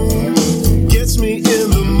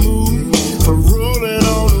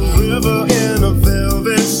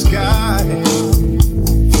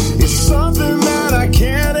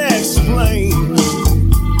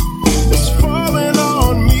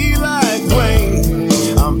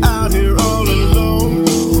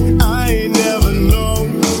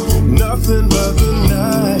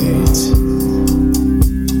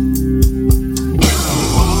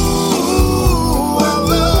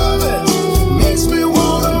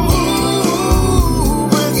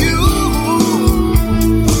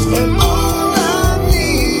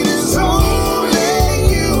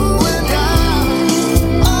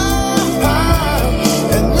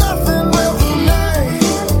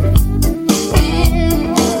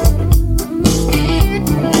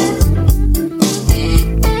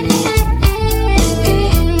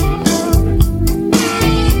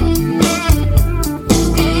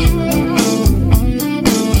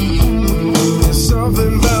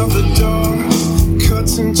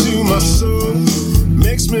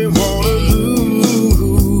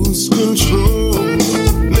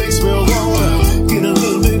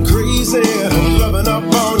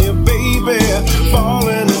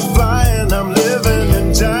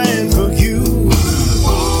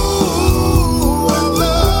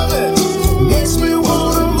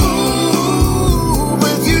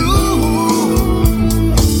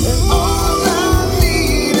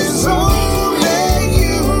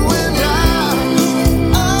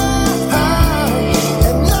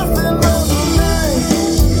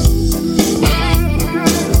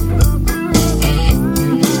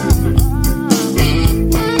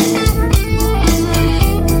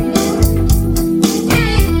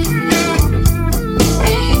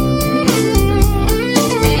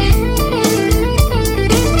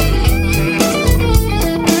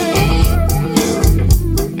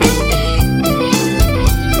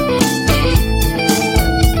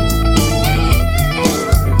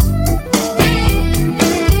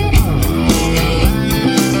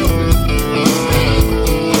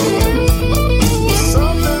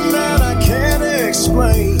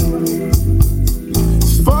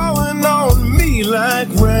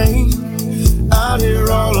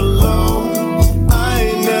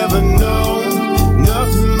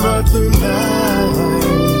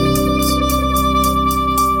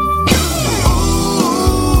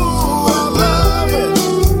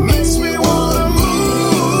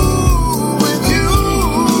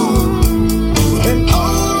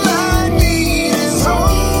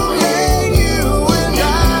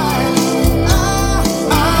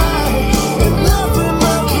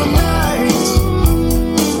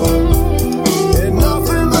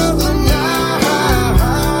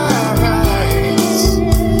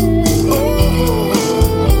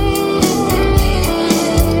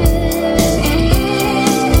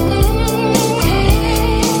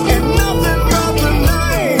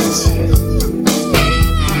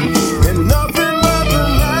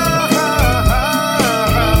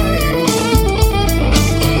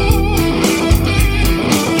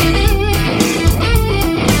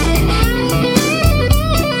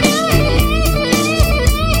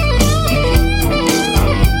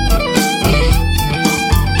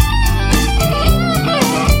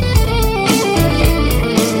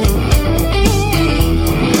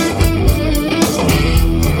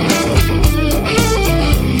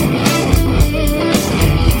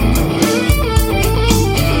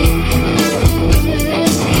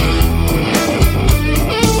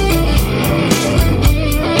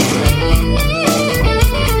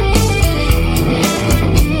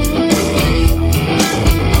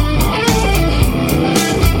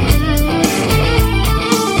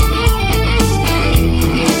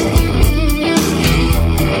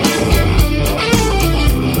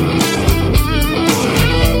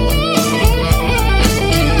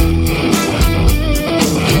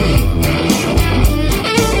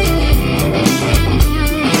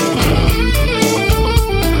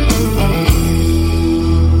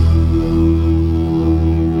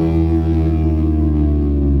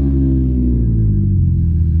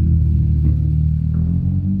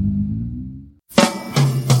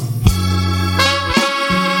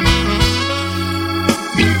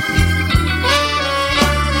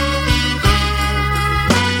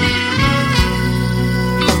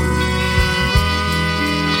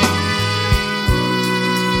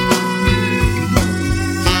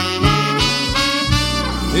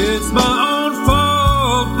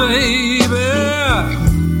baby.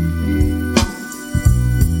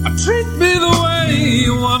 Treat me the way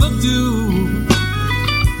you wanna do.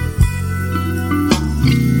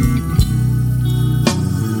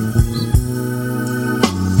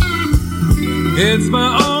 It's my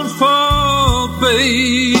own fault,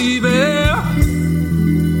 baby.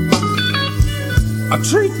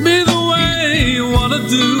 Treat me the way you wanna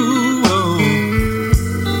do.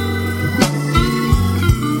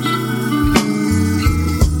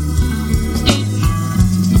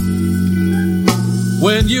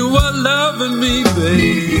 When you were loving me,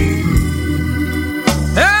 babe,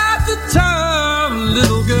 at the time,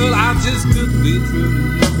 little girl, I just couldn't be true.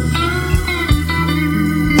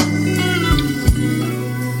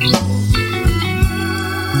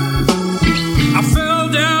 I fell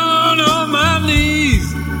down on my knees,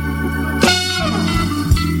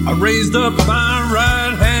 I raised up my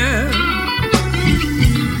right hand.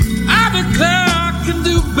 I declare I can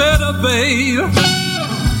do better, babe.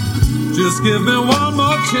 Just give me one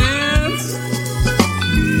more chance.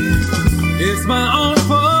 It's my own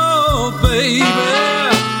fault, baby.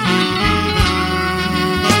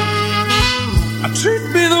 Treat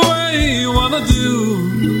me the way you wanna do.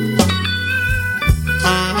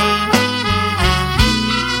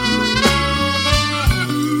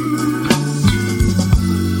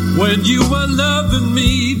 When you were loving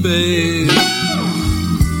me, babe,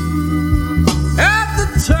 at the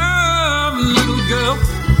time, little girl,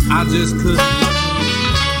 I just couldn't.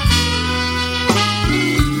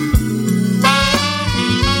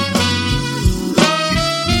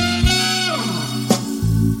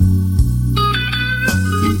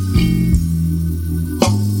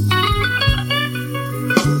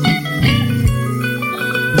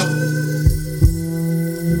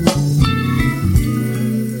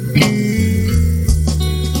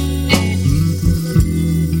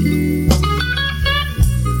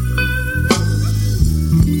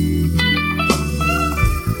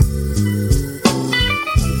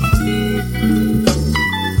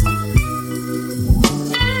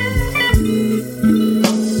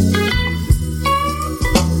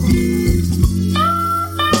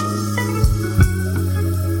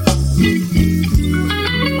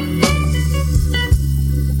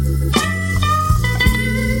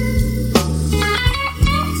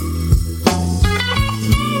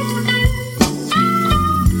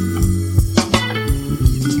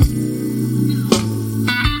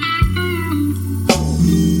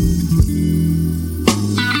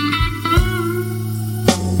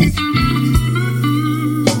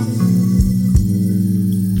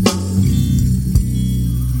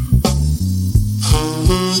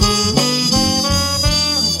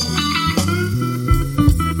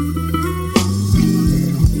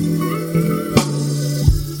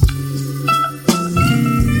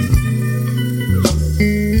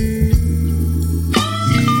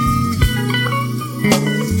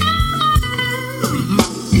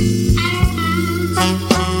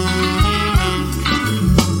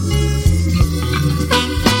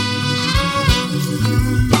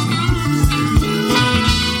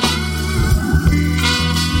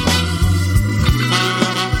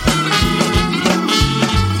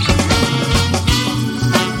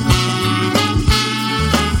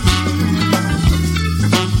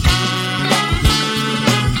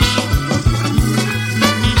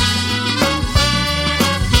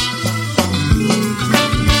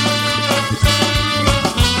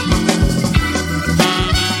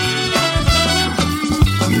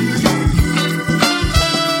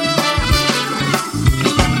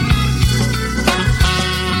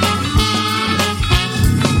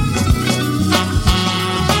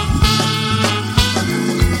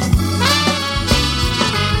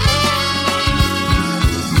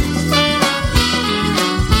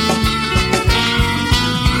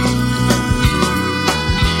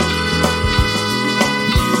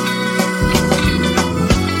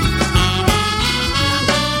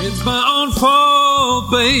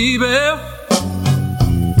 Baby,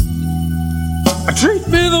 treat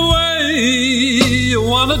me the way you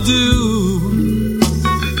wanna do.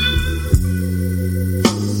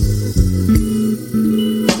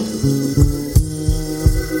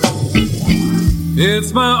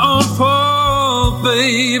 It's my own fault,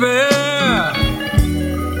 baby.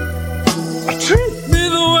 Treat me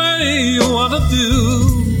the way you wanna do.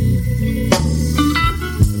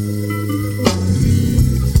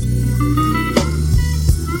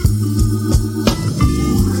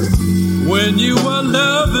 When you were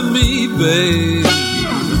loving me, babe,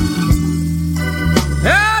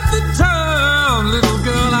 at the time, little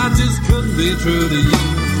girl, I just couldn't be true to you.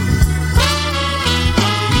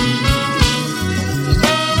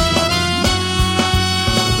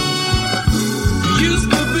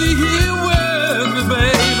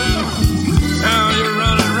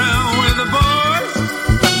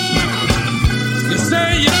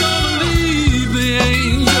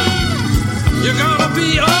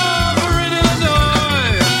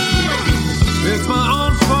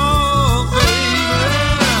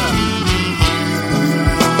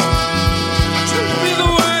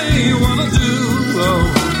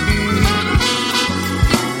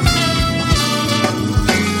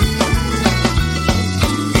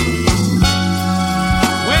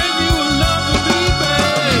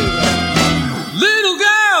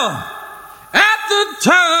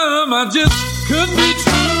 I just couldn't be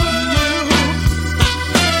true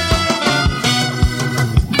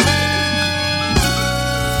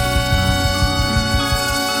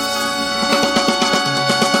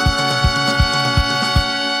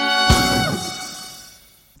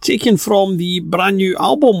to Taken from the brand new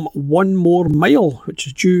album One More Mile, which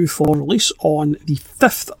is due for release on the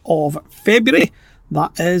 5th of February.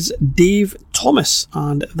 That is Dave Thomas,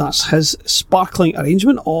 and that's his sparkling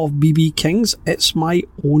arrangement of B.B. King's It's My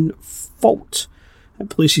Own Fault. It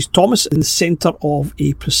places Thomas in the centre of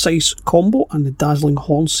a precise combo and the dazzling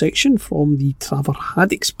horn section from the Trevor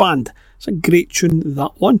Haddix Band. It's a great tune,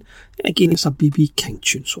 that one. And again, it's a B.B. King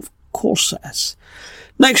tune, so of course it is.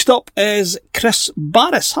 Next up is Chris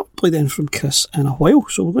Barris. Haven't played in from Chris in a while,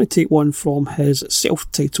 so we're going to take one from his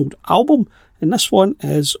self-titled album, and this one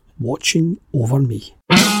is Watching Over Me.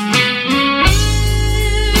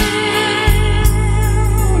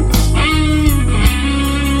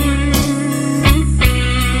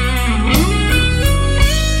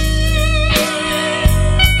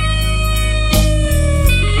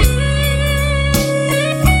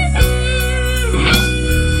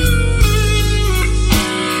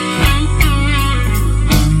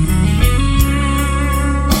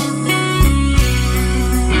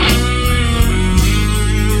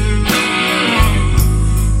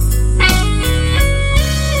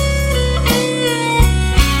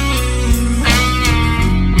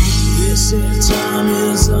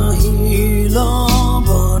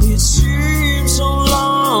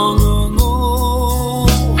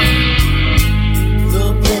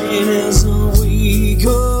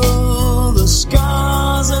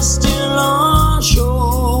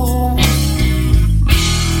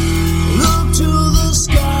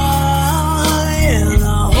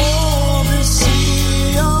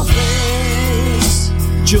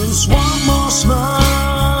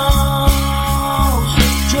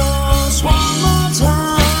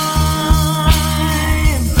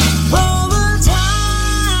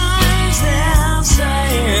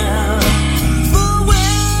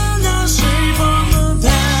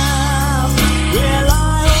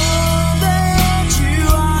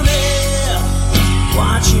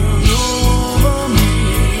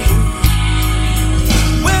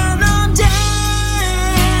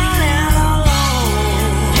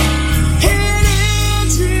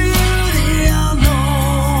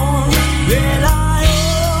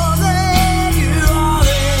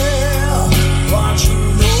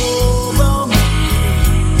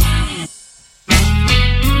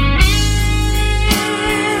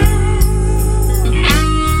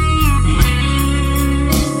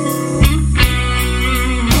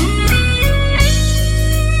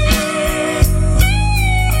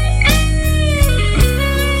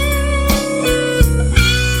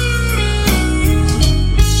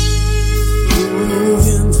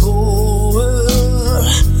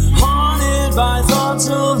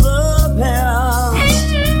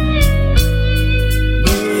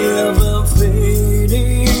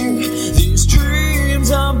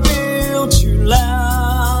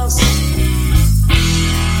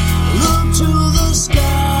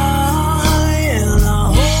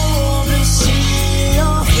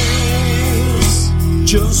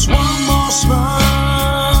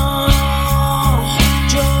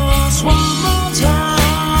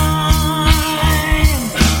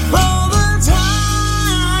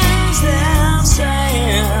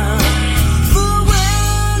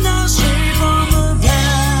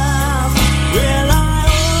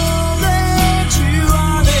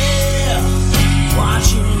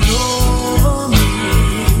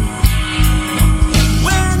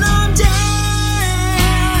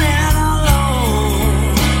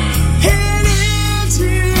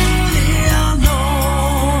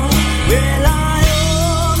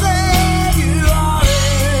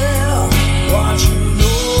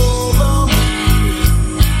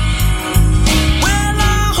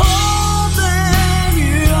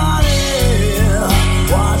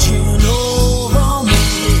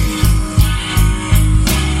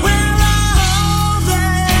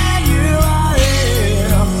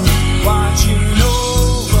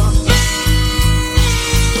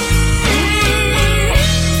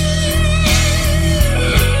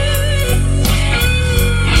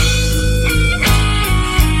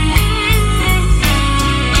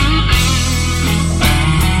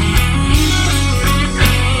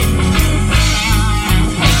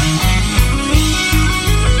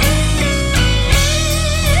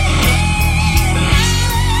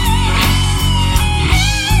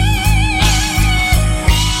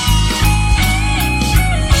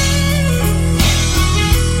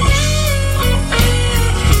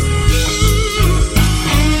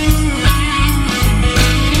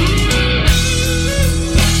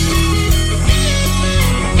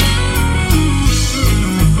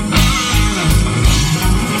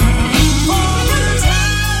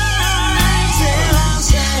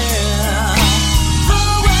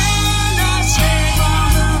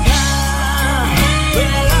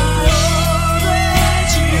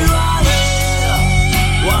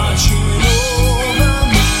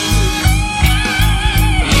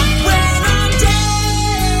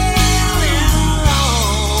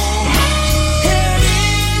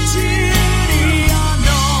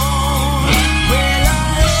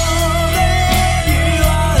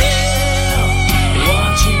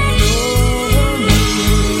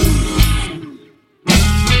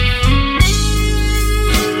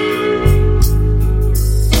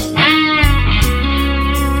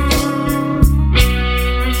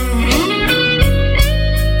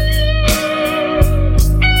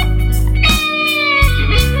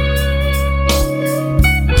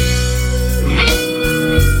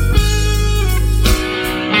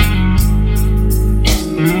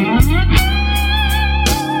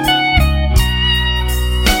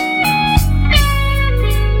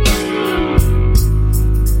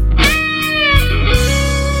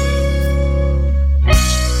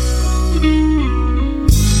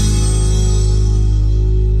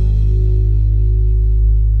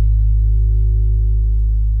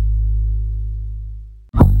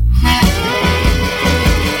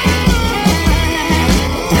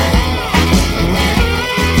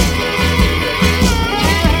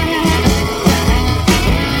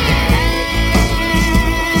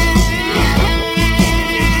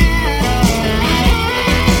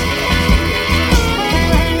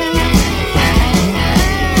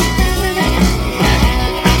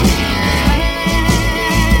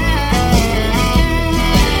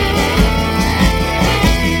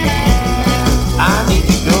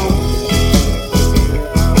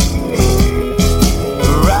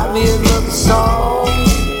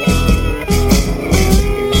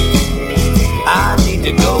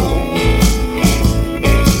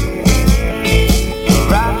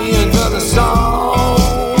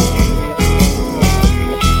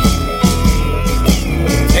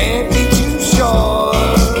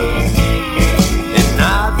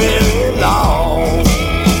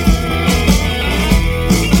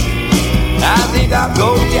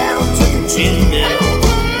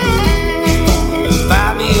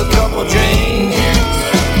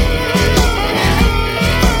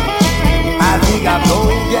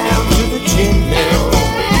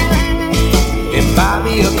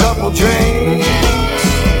 drinks.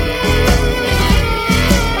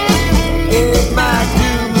 It might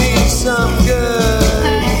do me some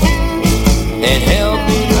good and help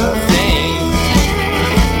me to think.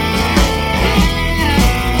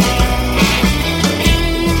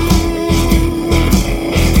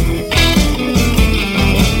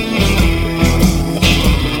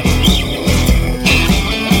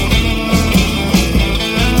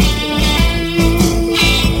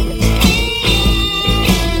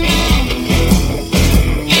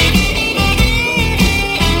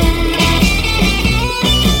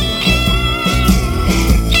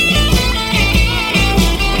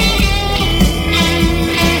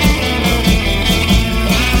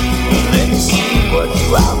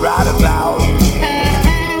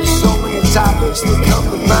 Topics that come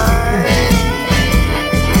to mind.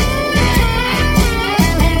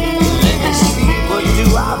 Let me see, what do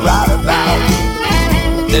I write about?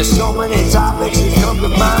 There's so many topics that come to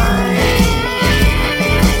mind.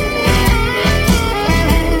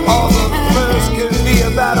 All the first could be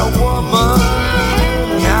about a woman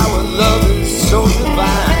and how her love is so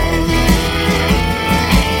divine.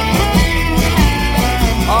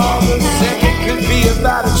 All the second could be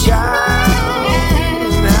about a child.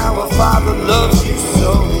 Father loves you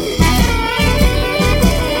so.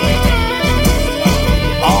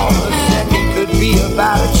 All the second could be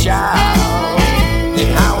about a child and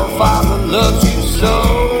how a father loves you so.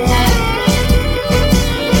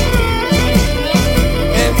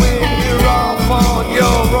 And when you're off on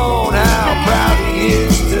your own, how proud he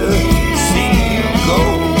is to see you go.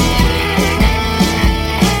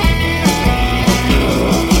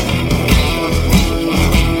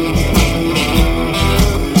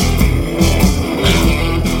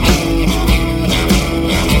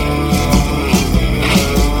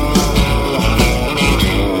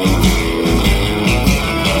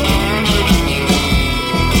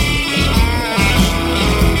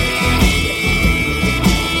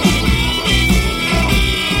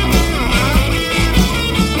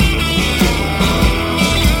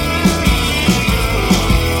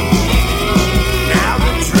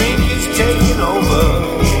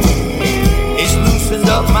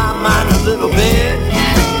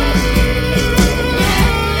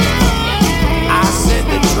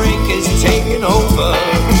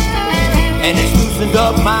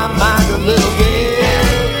 Up my mind a little bit,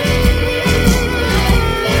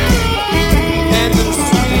 and the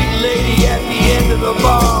sweet lady at the end of the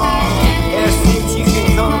bar asked if she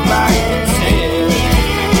can come by and sit.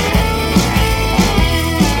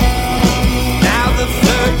 Now the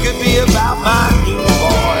third could be about my new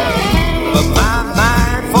boy, but my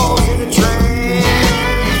mind falls in a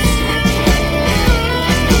trance.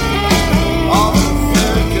 All the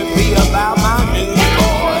third could be about my new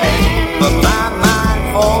boy, but my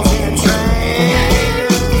falls in a trance.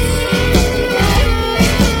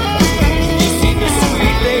 You see, the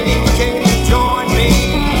sweet lady came to join me,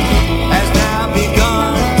 has now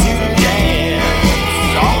begun to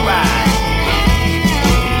dance. All right.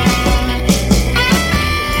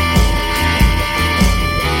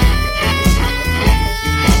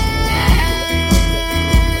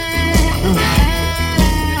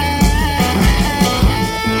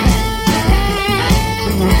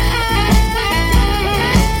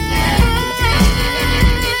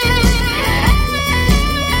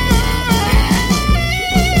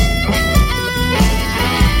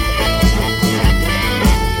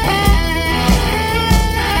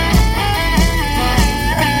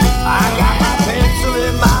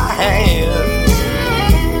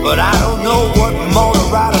 But I don't know what more to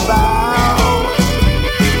write about.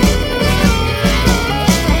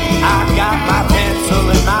 I got my pencil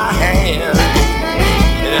in my hand,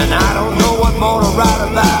 and I don't know what more to write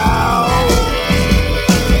about.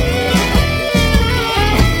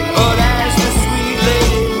 But as the sweet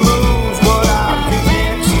lady moves, what I'm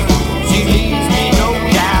convinced, she leaves me no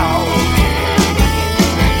doubt.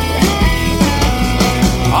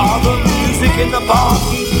 All the music in the bar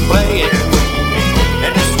keeps playing,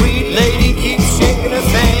 and the sweet lady keeps shaking her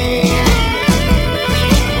thing.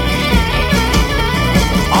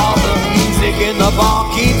 All the music in the bar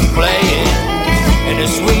keeps playing, and the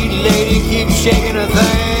sweet lady keeps shaking her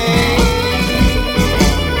thing.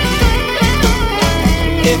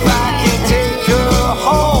 If I can take her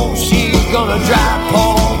home, she's gonna drive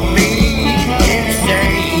poor me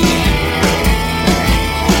insane.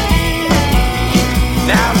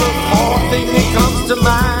 Now the fourth thing that comes to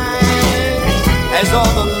mind, as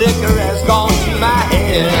all the liquor has gone to my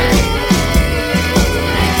head,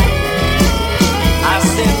 I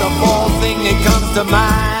said the fourth thing that comes to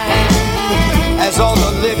mind, as all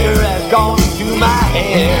the liquor has gone to my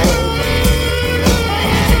head.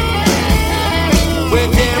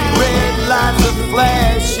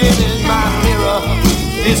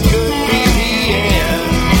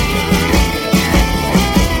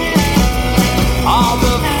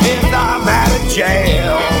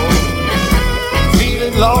 jail.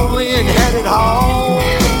 Feeling lonely and headed home.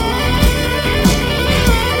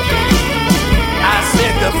 I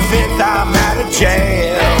said the 5th I'm out of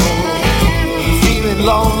jail. Feeling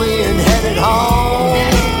lonely and headed home.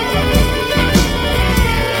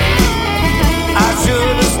 I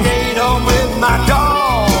should have stayed home with my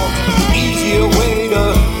dog. Easier way to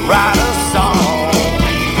write a song.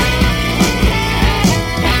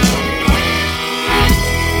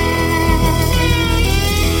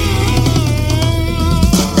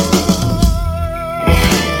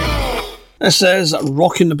 This is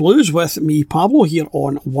Rockin' the Blues with me, Pablo, here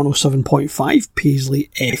on 107.5 Paisley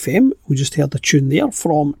FM. We just heard the tune there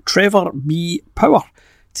from Trevor B. Power,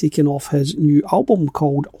 taking off his new album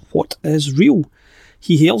called What Is Real.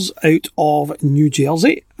 He hails out of New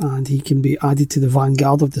Jersey, and he can be added to the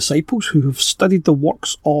vanguard of disciples who have studied the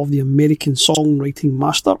works of the American songwriting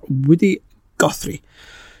master Woody Guthrie.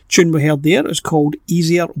 The tune we heard there is called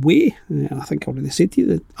Easier Way. I think I already said to you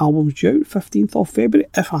the album's due 15th of February.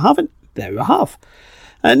 If I haven't, there we have.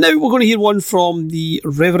 And now we're going to hear one from the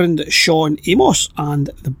Reverend Sean Amos and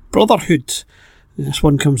the Brotherhood. This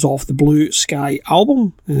one comes off the Blue Sky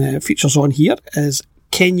album. Features on here is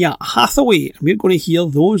Kenya Hathaway, and we're going to hear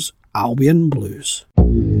those Albion Blues.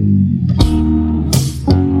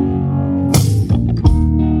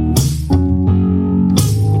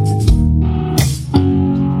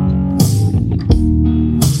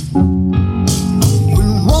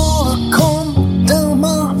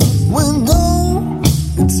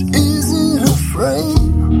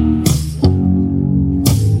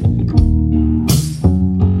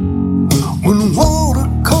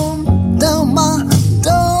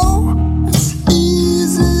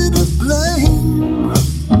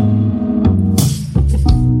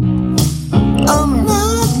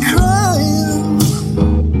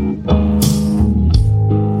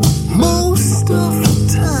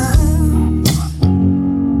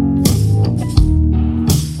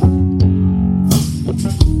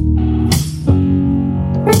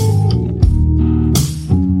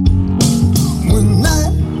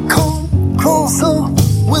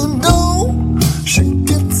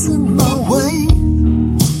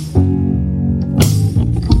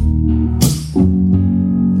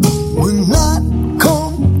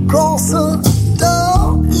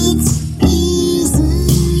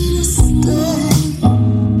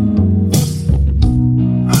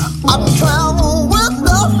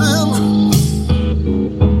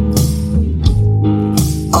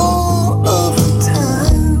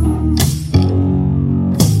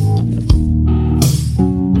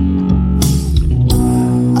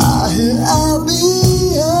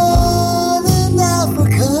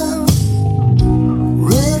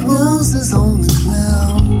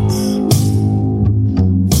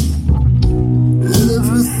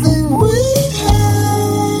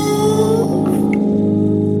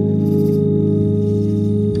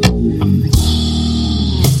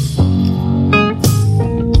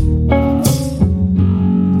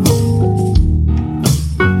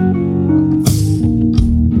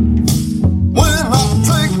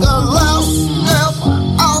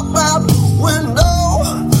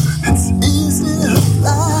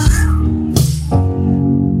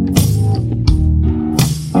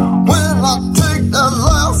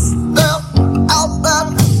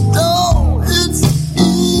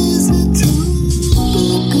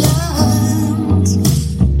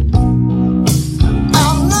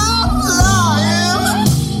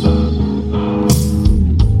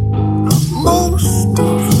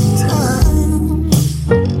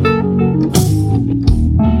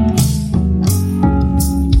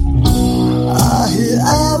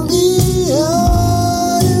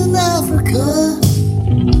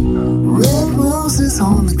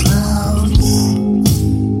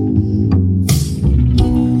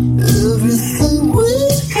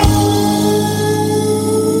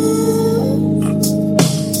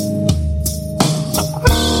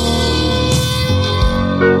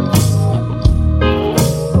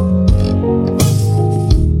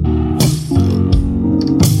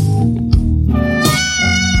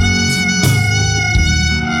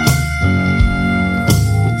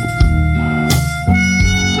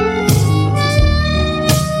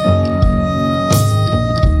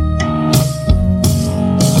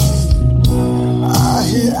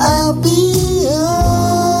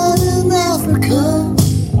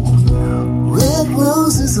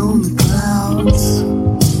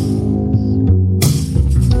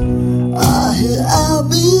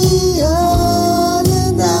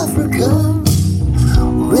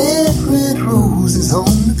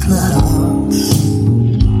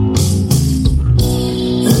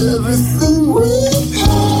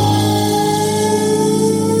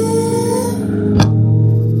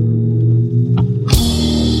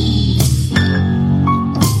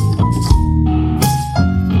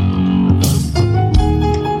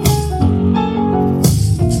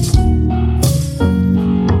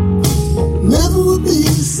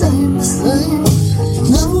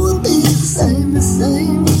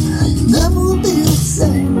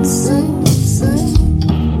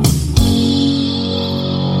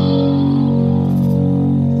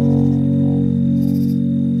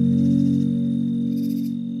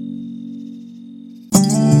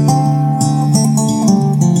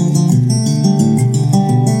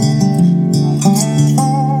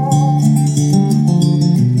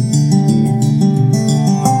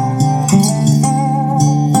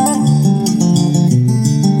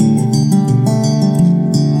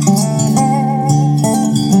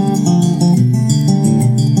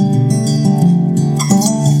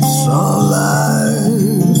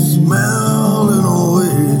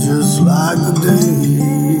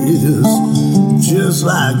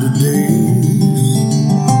 just like the days.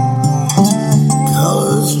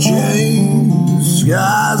 Colors change,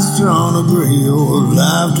 skies turn to gray, old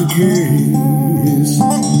life decays,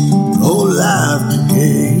 old life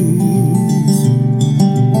decays.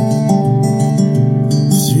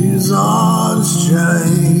 Seasons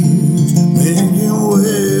change, making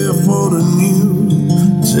way for the new.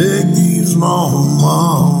 Take these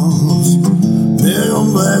moments, make them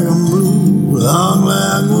black and blue, long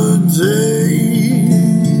backward days.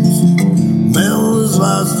 Memories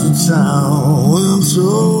lost to town, winter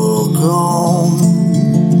gone.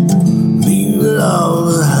 Leave it all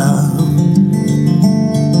behind,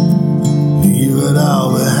 leave it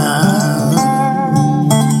all behind.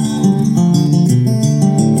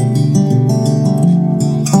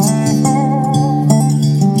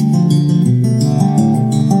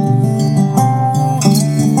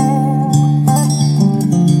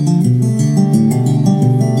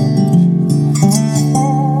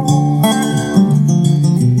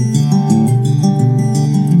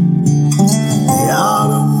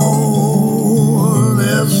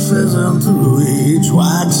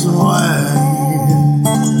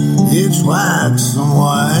 Wax and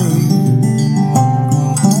white,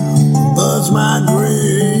 birds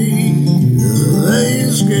migrate, they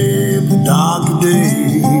escape the darker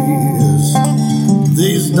days,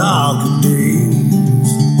 these darker days.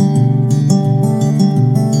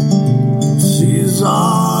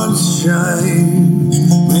 Seasons change,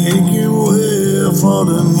 making way for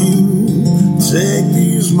the new. Take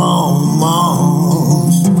these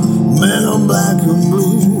moments, make them black and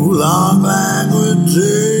blue, long backward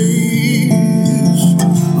days.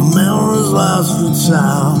 Memories lost to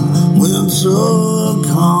town, winter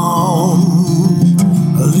come.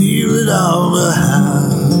 Leave it all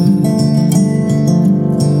behind,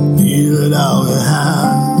 leave it all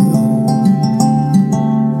behind.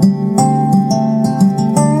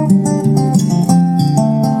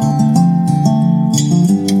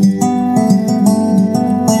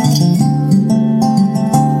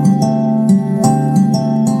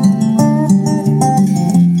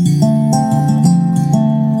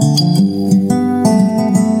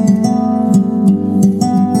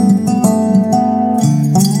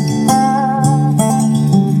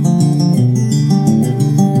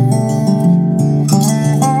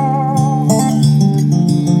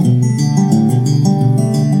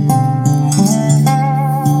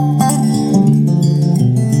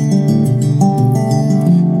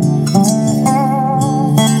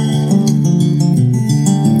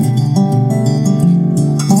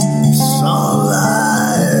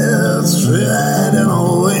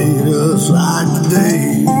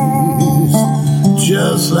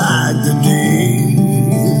 Just like the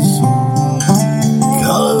days,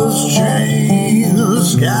 colors change, the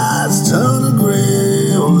skies turn to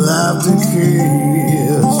gray, old life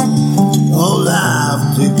decays, old life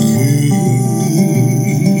decays.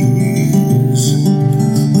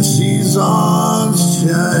 The seasons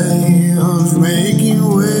change, making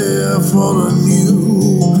way for the new.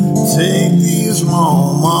 Take these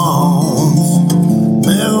moments,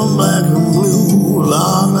 make them black and blue,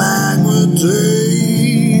 long like the day.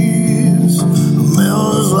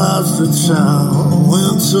 Lost the town,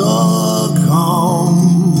 winter come.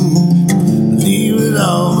 Leave it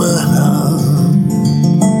all behind.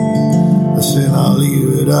 I said I'll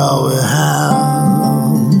leave it all behind.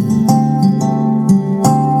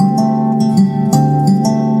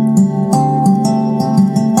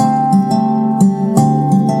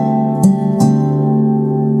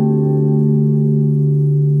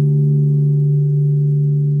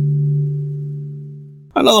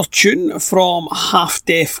 Another tune from Half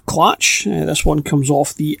Deaf Clutch. This one comes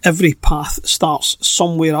off the Every Path Starts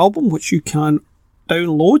Somewhere album, which you can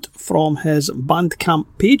download from his Bandcamp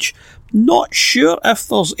page. Not sure if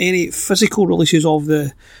there's any physical releases of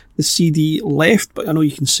the CD left, but I know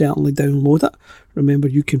you can certainly download it. Remember,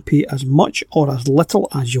 you can pay as much or as little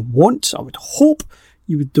as you want. I would hope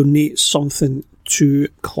you would donate something to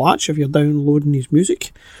Clutch if you're downloading his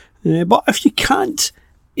music. But if you can't,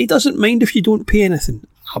 he doesn't mind if you don't pay anything.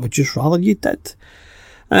 I would just rather you did.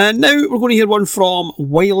 Now we're going to hear one from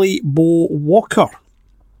Wiley Bo Walker.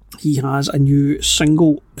 He has a new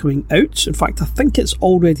single coming out. In fact, I think it's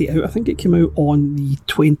already out. I think it came out on the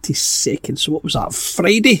 22nd. So what was that?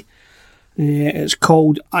 Friday. It's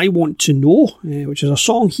called I Want to Know, which is a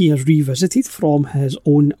song he has revisited from his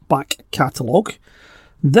own back catalogue.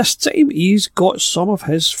 This time he's got some of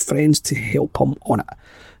his friends to help him on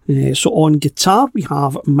it. So on guitar we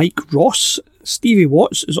have Mike Ross, Stevie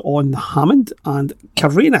Watts is on the Hammond, and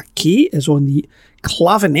Karina Kay is on the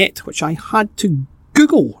clavinet, which I had to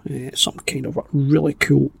Google, some kind of a really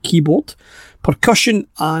cool keyboard, percussion,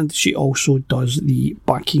 and she also does the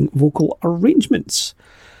backing vocal arrangements.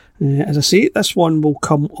 As I say, this one will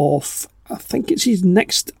come off, I think it's his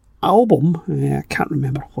next album. I can't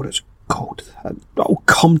remember what it's called. It'll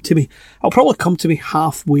come to me. It'll probably come to me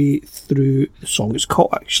halfway through the song. It's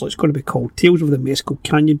going to be called Tales of the Mescal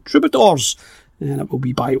Canyon Troubadours, and it will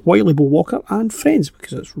be by Wiley Bo Walker and Friends,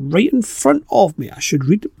 because it's right in front of me. I should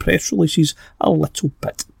read the press releases a little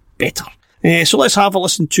bit better. So let's have a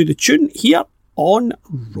listen to the tune here on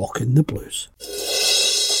Rockin' the Blues.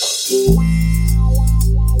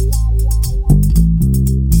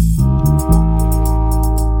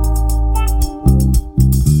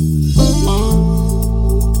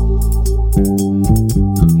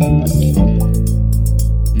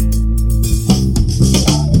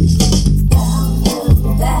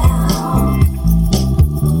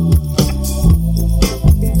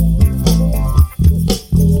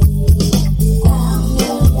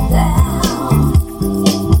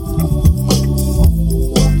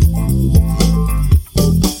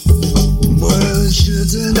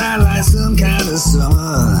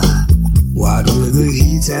 Summer, what with the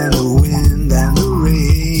heat and the wind and the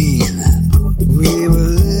rain, we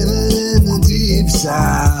were living in the deep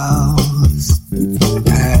south,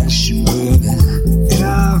 passion burning in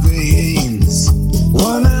our veins.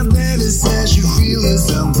 One night baby said she feeling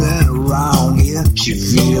something wrong here. She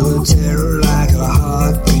feel a terror like a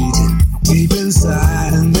heart beating deep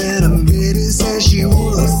inside, and then a baby said she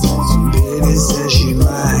would, some baby said she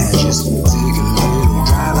might just take a little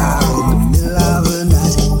drive out in the middle of the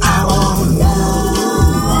night. I wanna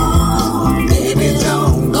know, baby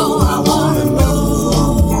don't go, I wanna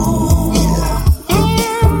know, yeah.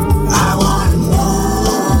 I wanna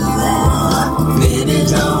know, baby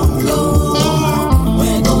don't go,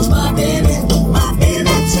 where goes my baby tonight?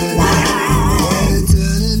 Let it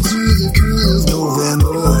turn into the cool of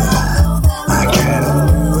November.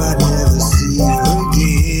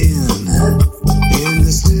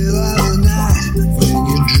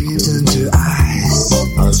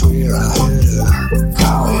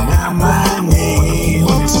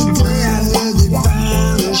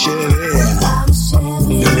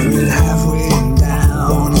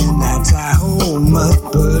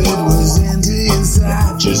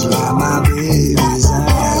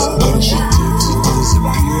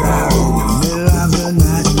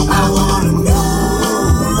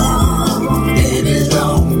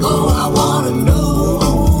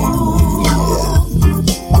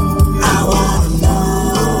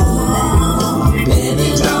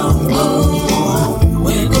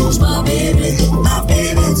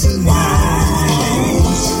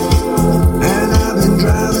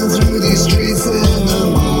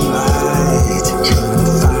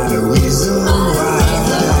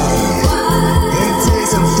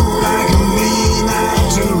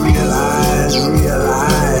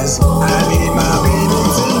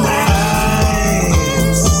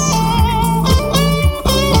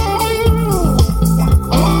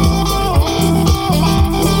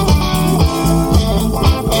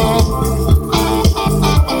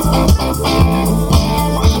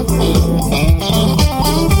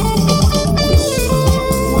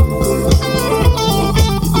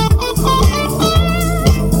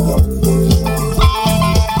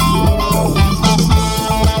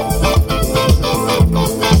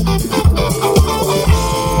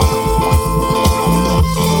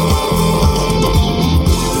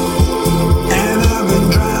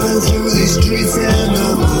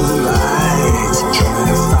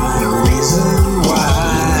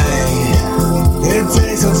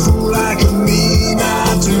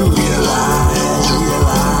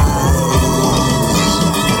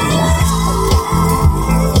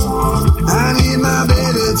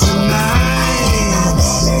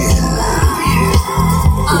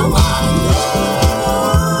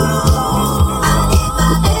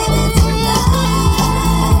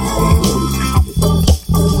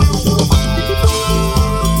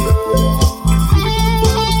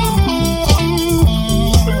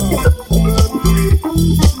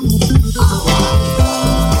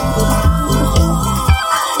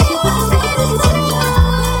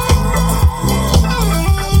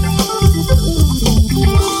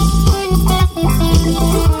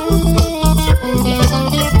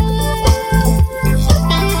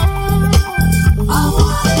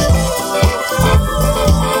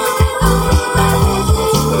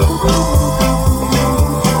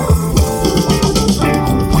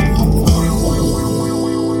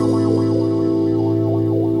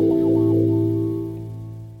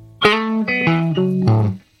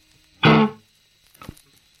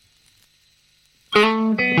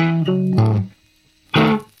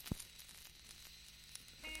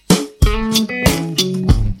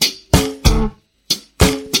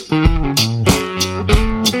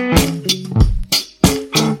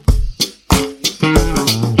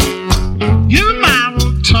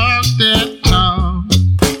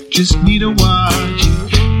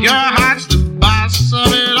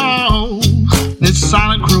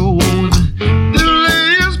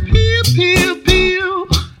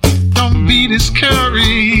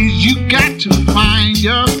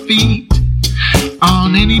 your feet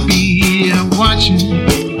on any beat. I'm watching.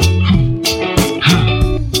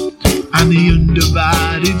 I'm the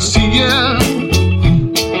undivided seer.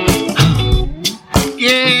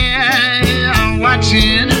 Yeah, I'm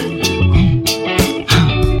watching.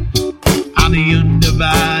 I'm the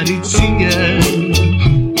undivided seer.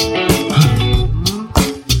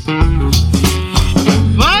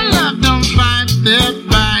 For love don't fight that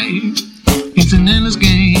fight. It's an endless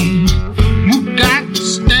game. You got to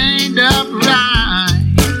stand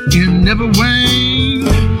upright. You never wane.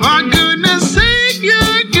 For goodness sake,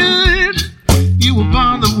 you're good. You were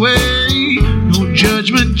born the way. No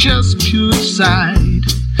judgment, just pure sight.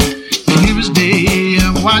 Clear as day,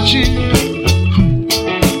 I'm watching.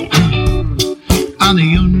 I'm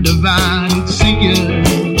the undivided seer.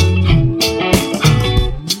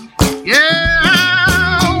 Yeah,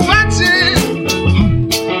 I'm watching.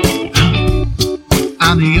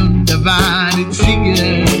 I'm the undivided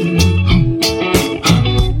seer.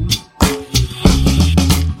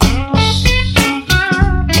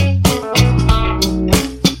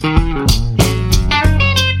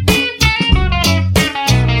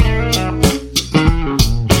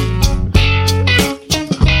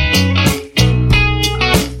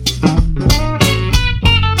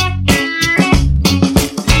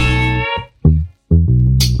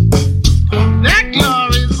 That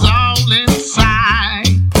glory's all inside.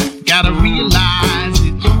 Gotta realize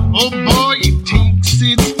it. Oh boy, it takes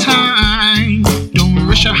its time. Don't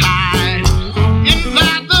rush or hide.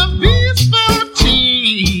 Invite the peaceful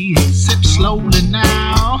tea. Sip slowly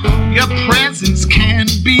now. Your presence can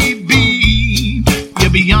be beat.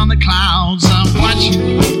 You're beyond the clouds. I'm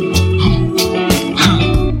watching.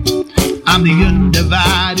 I'm the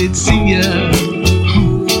undivided seer.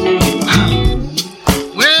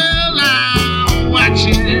 Well, I'm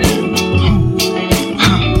watching.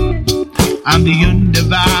 I'm the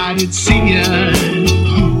undivided seer.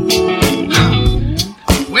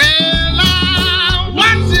 Well, I'm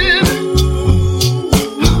watching.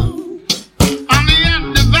 I'm the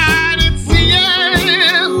undivided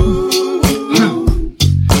seer.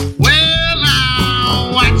 Well,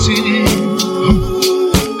 I'm watching.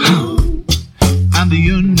 I'm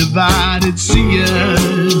the undivided seer.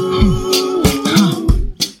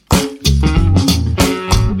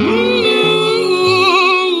 Ooh,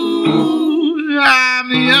 I'm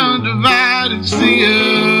the undivided seer.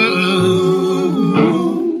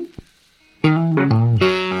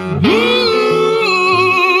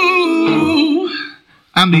 Ooh,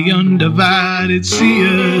 I'm the undivided seer.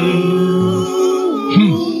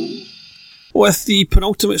 With the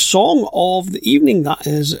penultimate song of the evening, that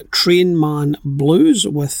is Train Man Blues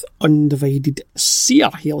with Undivided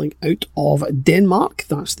Seer, hailing out of Denmark.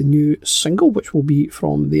 That's the new single, which will be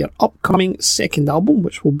from their upcoming second album,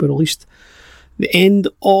 which will be released the end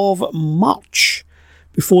of March.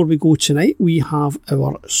 Before we go tonight, we have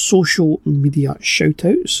our social media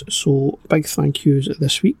shout-outs. So big thank yous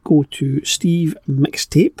this week go to Steve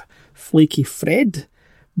Mixtape, Flaky Fred,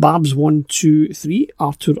 Babs123,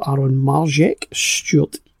 Arthur Aaron Marjek,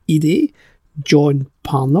 Stuart Ede, John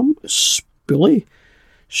Parnham, Spoolie,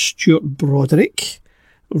 Stuart Broderick,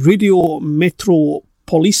 Radio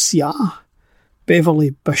Metropolicia,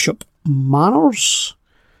 Beverly Bishop Manners.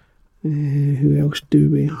 Who else do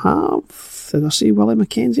we have? Did I say Willie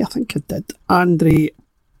Mackenzie? I think I did. Andre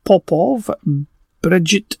Popov,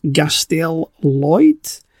 Bridget Gastel Lloyd,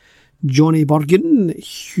 Johnny Bergen,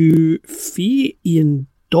 Hugh Fee, Ian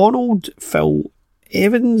Donald, Phil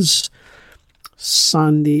Evans,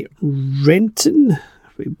 Sandy Renton.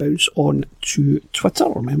 We bounce on to Twitter.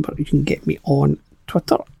 Remember, you can get me on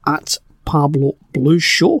Twitter at Pablo Blues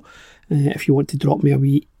Show. If you want to drop me a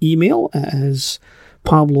wee email, it is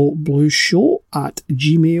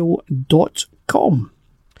pablobluesshow@gmail.com.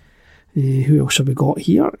 Who else have we got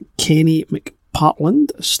here? Kenny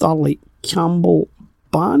McPartland, Starlight Campbell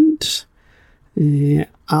Band,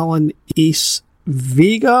 Alan Ace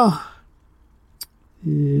Vega,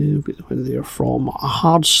 where they're from,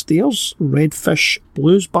 Hard Stairs, Redfish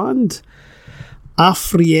Blues Band,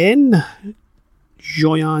 Afrien,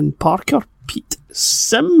 Joyanne Parker, Pete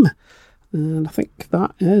Sim, and I think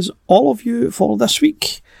that is all of you for this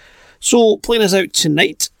week. So playing us out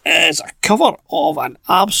tonight is a cover of an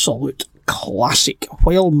absolute classic,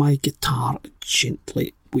 While My Guitar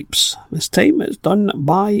Gently Weeps. This time it's done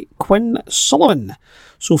by Quinn Sullivan.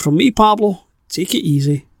 So from me, Pablo, take it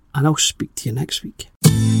easy, and I'll speak to you next week.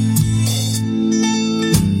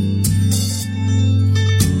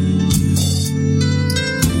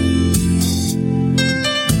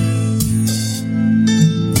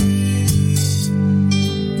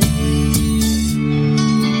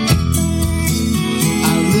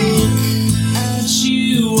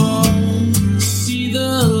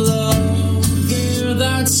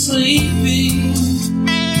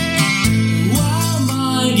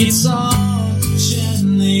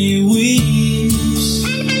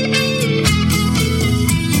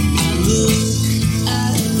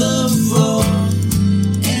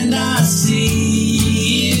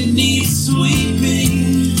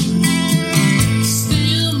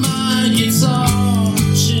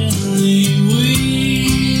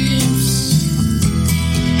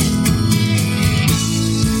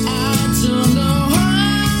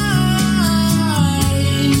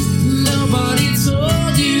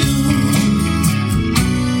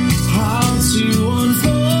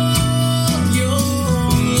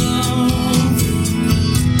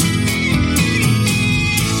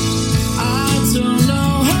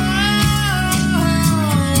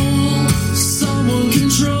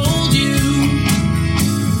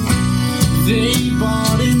 They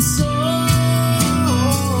bought and sold.